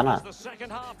이게 일이잖아. The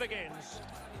second half begins.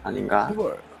 아닌가?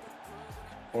 헐.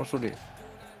 소리.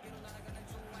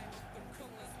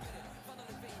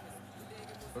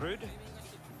 Ruud.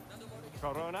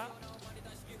 Corona.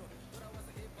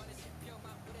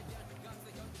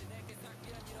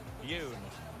 Yoon.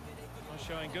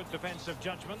 Showing good defensive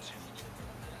judgment.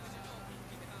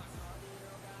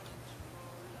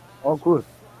 굿.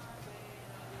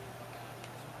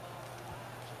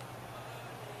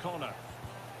 Corner.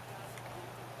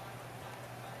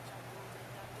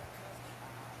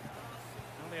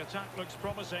 And the attack looks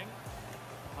promising.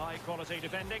 High quality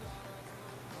defending.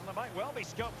 And there might well be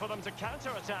scope for them to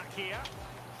counter-attack here.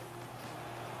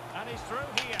 And he's through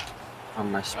here.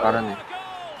 씨 빠르네. What a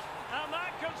goal! And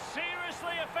that could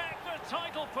seriously affect the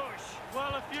title push.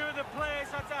 Well, a few of the players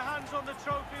had their hands on the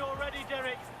trophy already,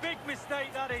 Derek. Big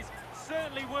mistake, that is.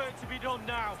 Certainly work to be done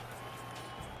now.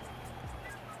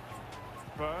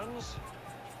 Burns.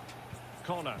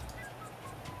 Corner.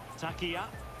 Takia.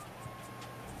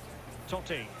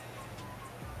 Totti.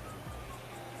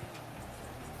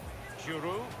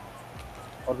 Giroud.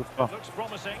 좋다. Looks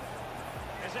promising.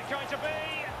 Is it going to be?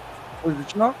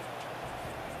 미치나?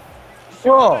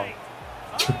 Surely.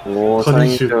 오,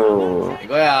 선인슛. 선인슛.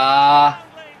 이거야.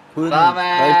 다음에.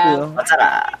 나이스요. 맞아라.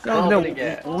 야, 근데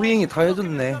넣어버리게. 우잉이 다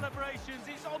해줬네. Celebrations,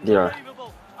 it's 리얼.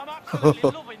 unbelievable. I'm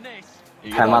absolutely loving this.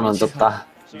 이게 8만 원 위치- 줬다.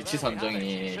 위치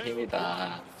선정이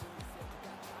힘이다.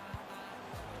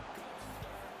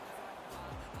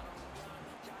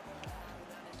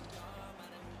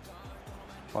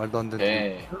 말도 안 되네.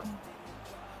 네.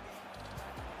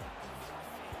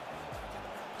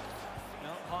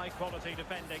 No, high quality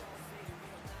defending.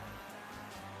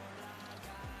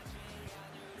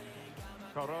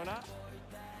 Corona.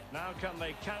 Now can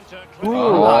they counter?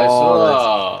 Ooh.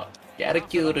 나이스.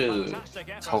 까르끼르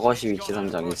저것이 위치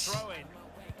선정이지.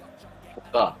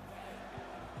 볶아.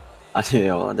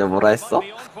 아니에요. 내가 뭐라 했어?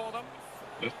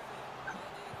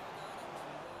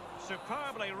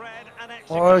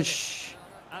 아이씨.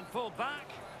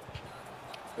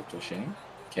 조심.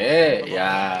 개,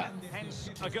 야,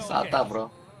 쌌다 브로.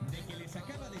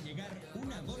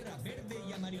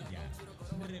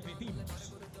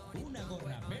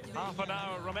 Half an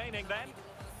hour remaining then.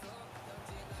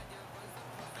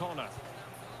 Corner.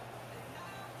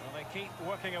 Well, they keep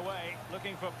working away,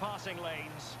 looking for passing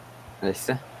lanes.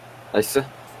 나이스. 나이스.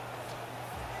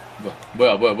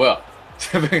 뭐야?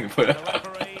 세명이 뭐야? The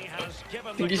referee has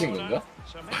given the 튕기신 corner, 건가?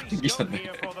 so maybe 튕기셨네. scope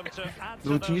here for them to add to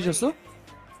누구 the 튕기셨어?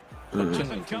 음.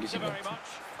 춘님 lead. Thank 튕기신 you 거 very 같아.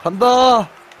 much. 간다.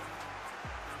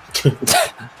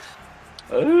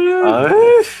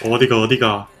 아유.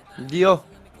 어디가. 니어.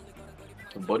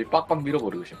 머리 빡빡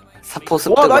밀어버리고 싶어. 사포 와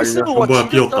습득 나이스. 완료. 와 뭐야, 진짜.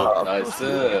 비었다.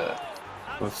 나이스.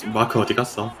 마크 어디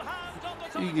갔어?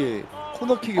 이게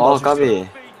코너킥이 어 맛있어. 까비.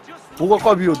 뭐가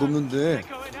까비요 넣는데.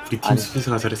 우리 팀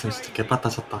수비수가 저랬으면 진짜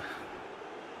개빠따졌다. Well,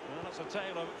 it's a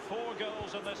tale of 4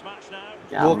 goals in this match now.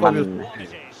 야, 뭐가 안 까비요? 맞네. What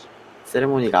it is.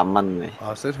 세레모니가 안 맞네.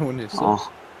 아 세레모니 있어. 어.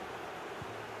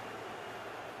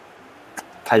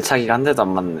 발차기가 한 대도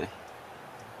안 맞네.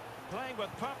 Playing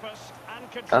with purpose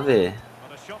and control. 까비.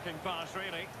 What a shocking pass,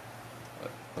 really.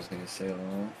 고생했어요.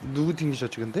 누구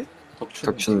튕기셨지 근데?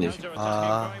 덕춘님. Counter-attacking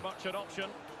아. very much an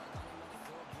option.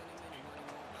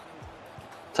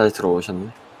 잘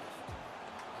들어오셨네.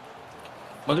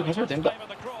 먼저 가셔도 됩니다. Time of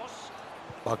the cross.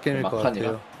 막겜일 것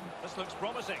막판이라. 같아요. This looks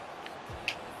promising.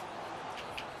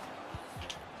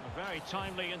 A very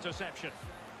timely interception.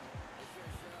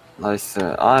 나이스.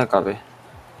 아 까비.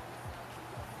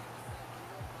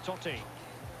 Totti.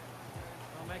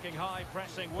 Well, making high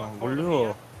pressing work 안 for them 걸려.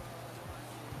 here.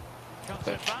 Cuts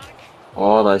it back.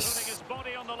 어 Putting 나이스. his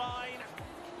body on the line.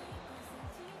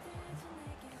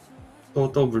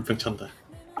 또 물병 찬다.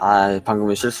 아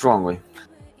방금은 실수로 한 거임.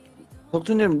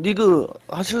 덕준님 리그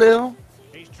하실래요?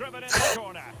 He's driven in the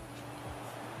corner.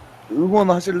 응원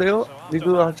하실래요? So after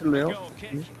리그 that 하실래요? goal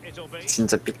kick, it'll be.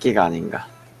 진짜 삐끼가 아닌가.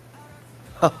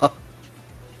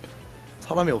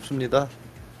 사람이 없습니다.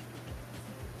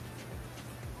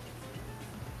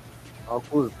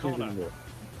 아골 튕기는 거.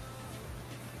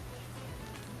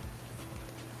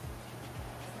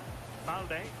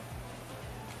 Balde.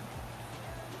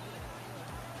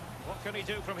 What can he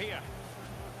do from here?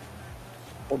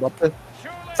 나패.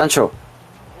 Surely. 산초.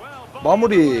 Well, body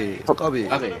마무리 away. 까비.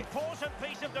 까비. An important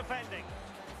piece of defending.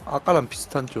 아까랑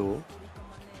비슷한 쪽.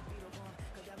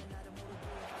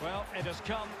 Well, it has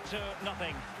come to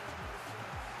nothing.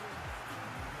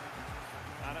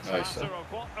 And it's a Nice. matter of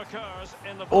what occurs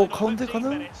in the 어, final 가운데 15 가능?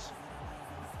 minutes.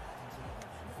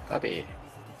 까비.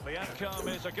 The outcome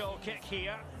is a goal kick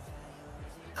here.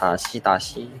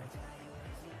 다시.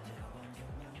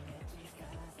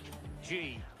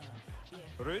 G.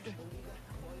 Rude.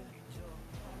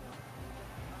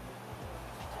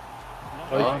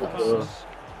 Not Ah, a good good. pass.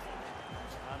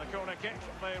 And a corner kick,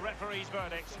 the referee's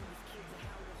verdict.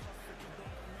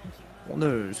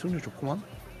 오늘 승률 좋구만.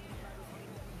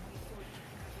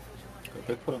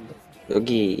 100%인데.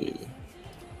 여기.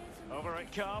 Over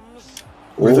it comes.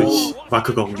 우리도 오. 씨,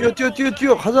 마크가 없네.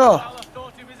 뛰어 가자.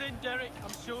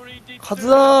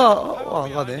 가자.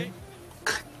 안 가네.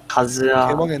 가즈야.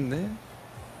 개망했네.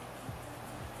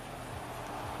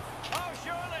 Oh,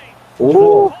 surely.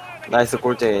 오. 나이스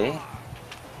골대.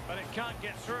 But it can't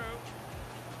get through.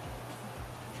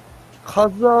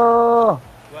 가자.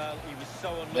 Well, he was so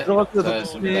unlucky. 네, 들어갔어요,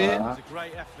 잘했습니다. It was a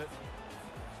great effort.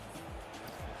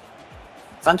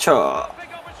 산초.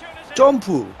 Big opportunity.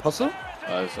 점프 봤어?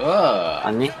 나이스.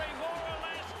 아니. More or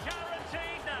less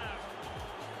guaranteed now.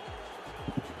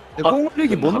 내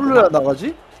꽁리기 뭐 눌러야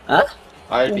나가지? 어?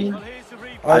 알비. Well, here's the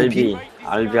replay.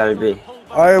 알비.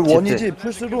 R1이지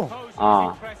플스로.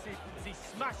 아. Impressive as he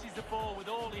smashes the ball with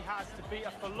all he has to beat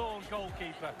a forlorn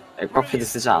goalkeeper. 액박피드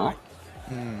쓰지 않아?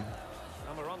 음.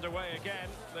 And we're underway again.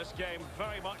 This game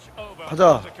very much over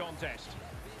가자. as a contest.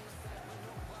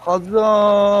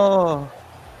 가자.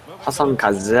 화성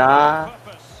가즈야.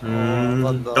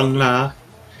 간다. 떡라.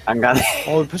 안 가네.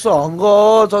 패스 안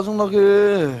가. 짜증나게.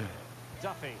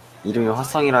 Duffy. 이름이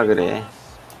화성이라 그래.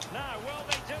 Now, will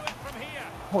they do it from here?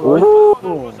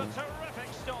 오. Was a terrific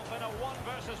stop in a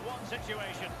 1-versus-1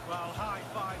 situation. Well, high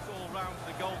fives all round to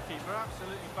the goalkeeper.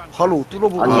 Absolutely fantastic. 바로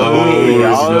뚫어보고. 아니,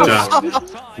 아우 아우, 진짜.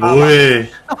 뭐해.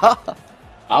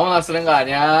 아무나 쓰는 거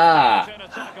아니야.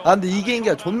 아 근데 이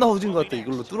게임기가 존나 후진 것 같아.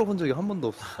 이걸로 뚫어본 적이 한 번도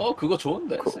없어. 그거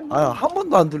좋은데. 한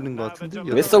번도 안 뚫린 것 같은데.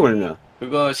 왜 써 그러면?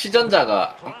 그거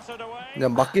시전자가 Clattered away.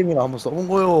 그냥 막게임이나 한번 써본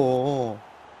거요.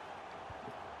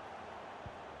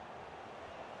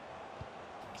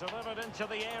 into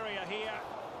the area here.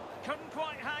 Couldn't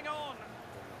quite hang on.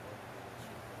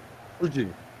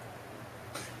 돌지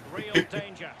Real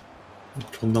danger.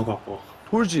 존나 바빠.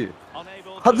 돌지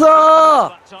Unable to 가자!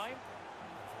 that time.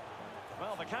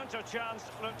 Well, the counter chance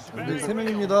looks 우리 very 세 real.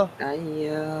 명입니다.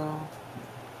 아이요.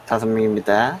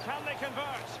 5명입니다. Can they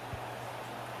convert?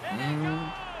 In it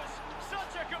goes.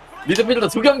 Such a complete 미드필더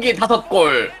 2경기 5골.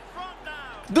 in front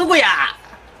now. 누구야?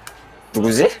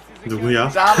 누구지? 누구야?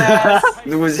 자메스.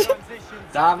 누구지?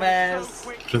 자메스.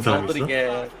 그런 사람 있어?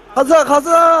 로드리게. 가자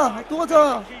가자 또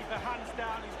가자. Keep the hands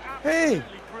down. He's 헤이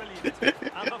absolutely brilliant.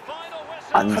 And the final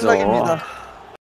whistle. 안 줘. 탈락입니다.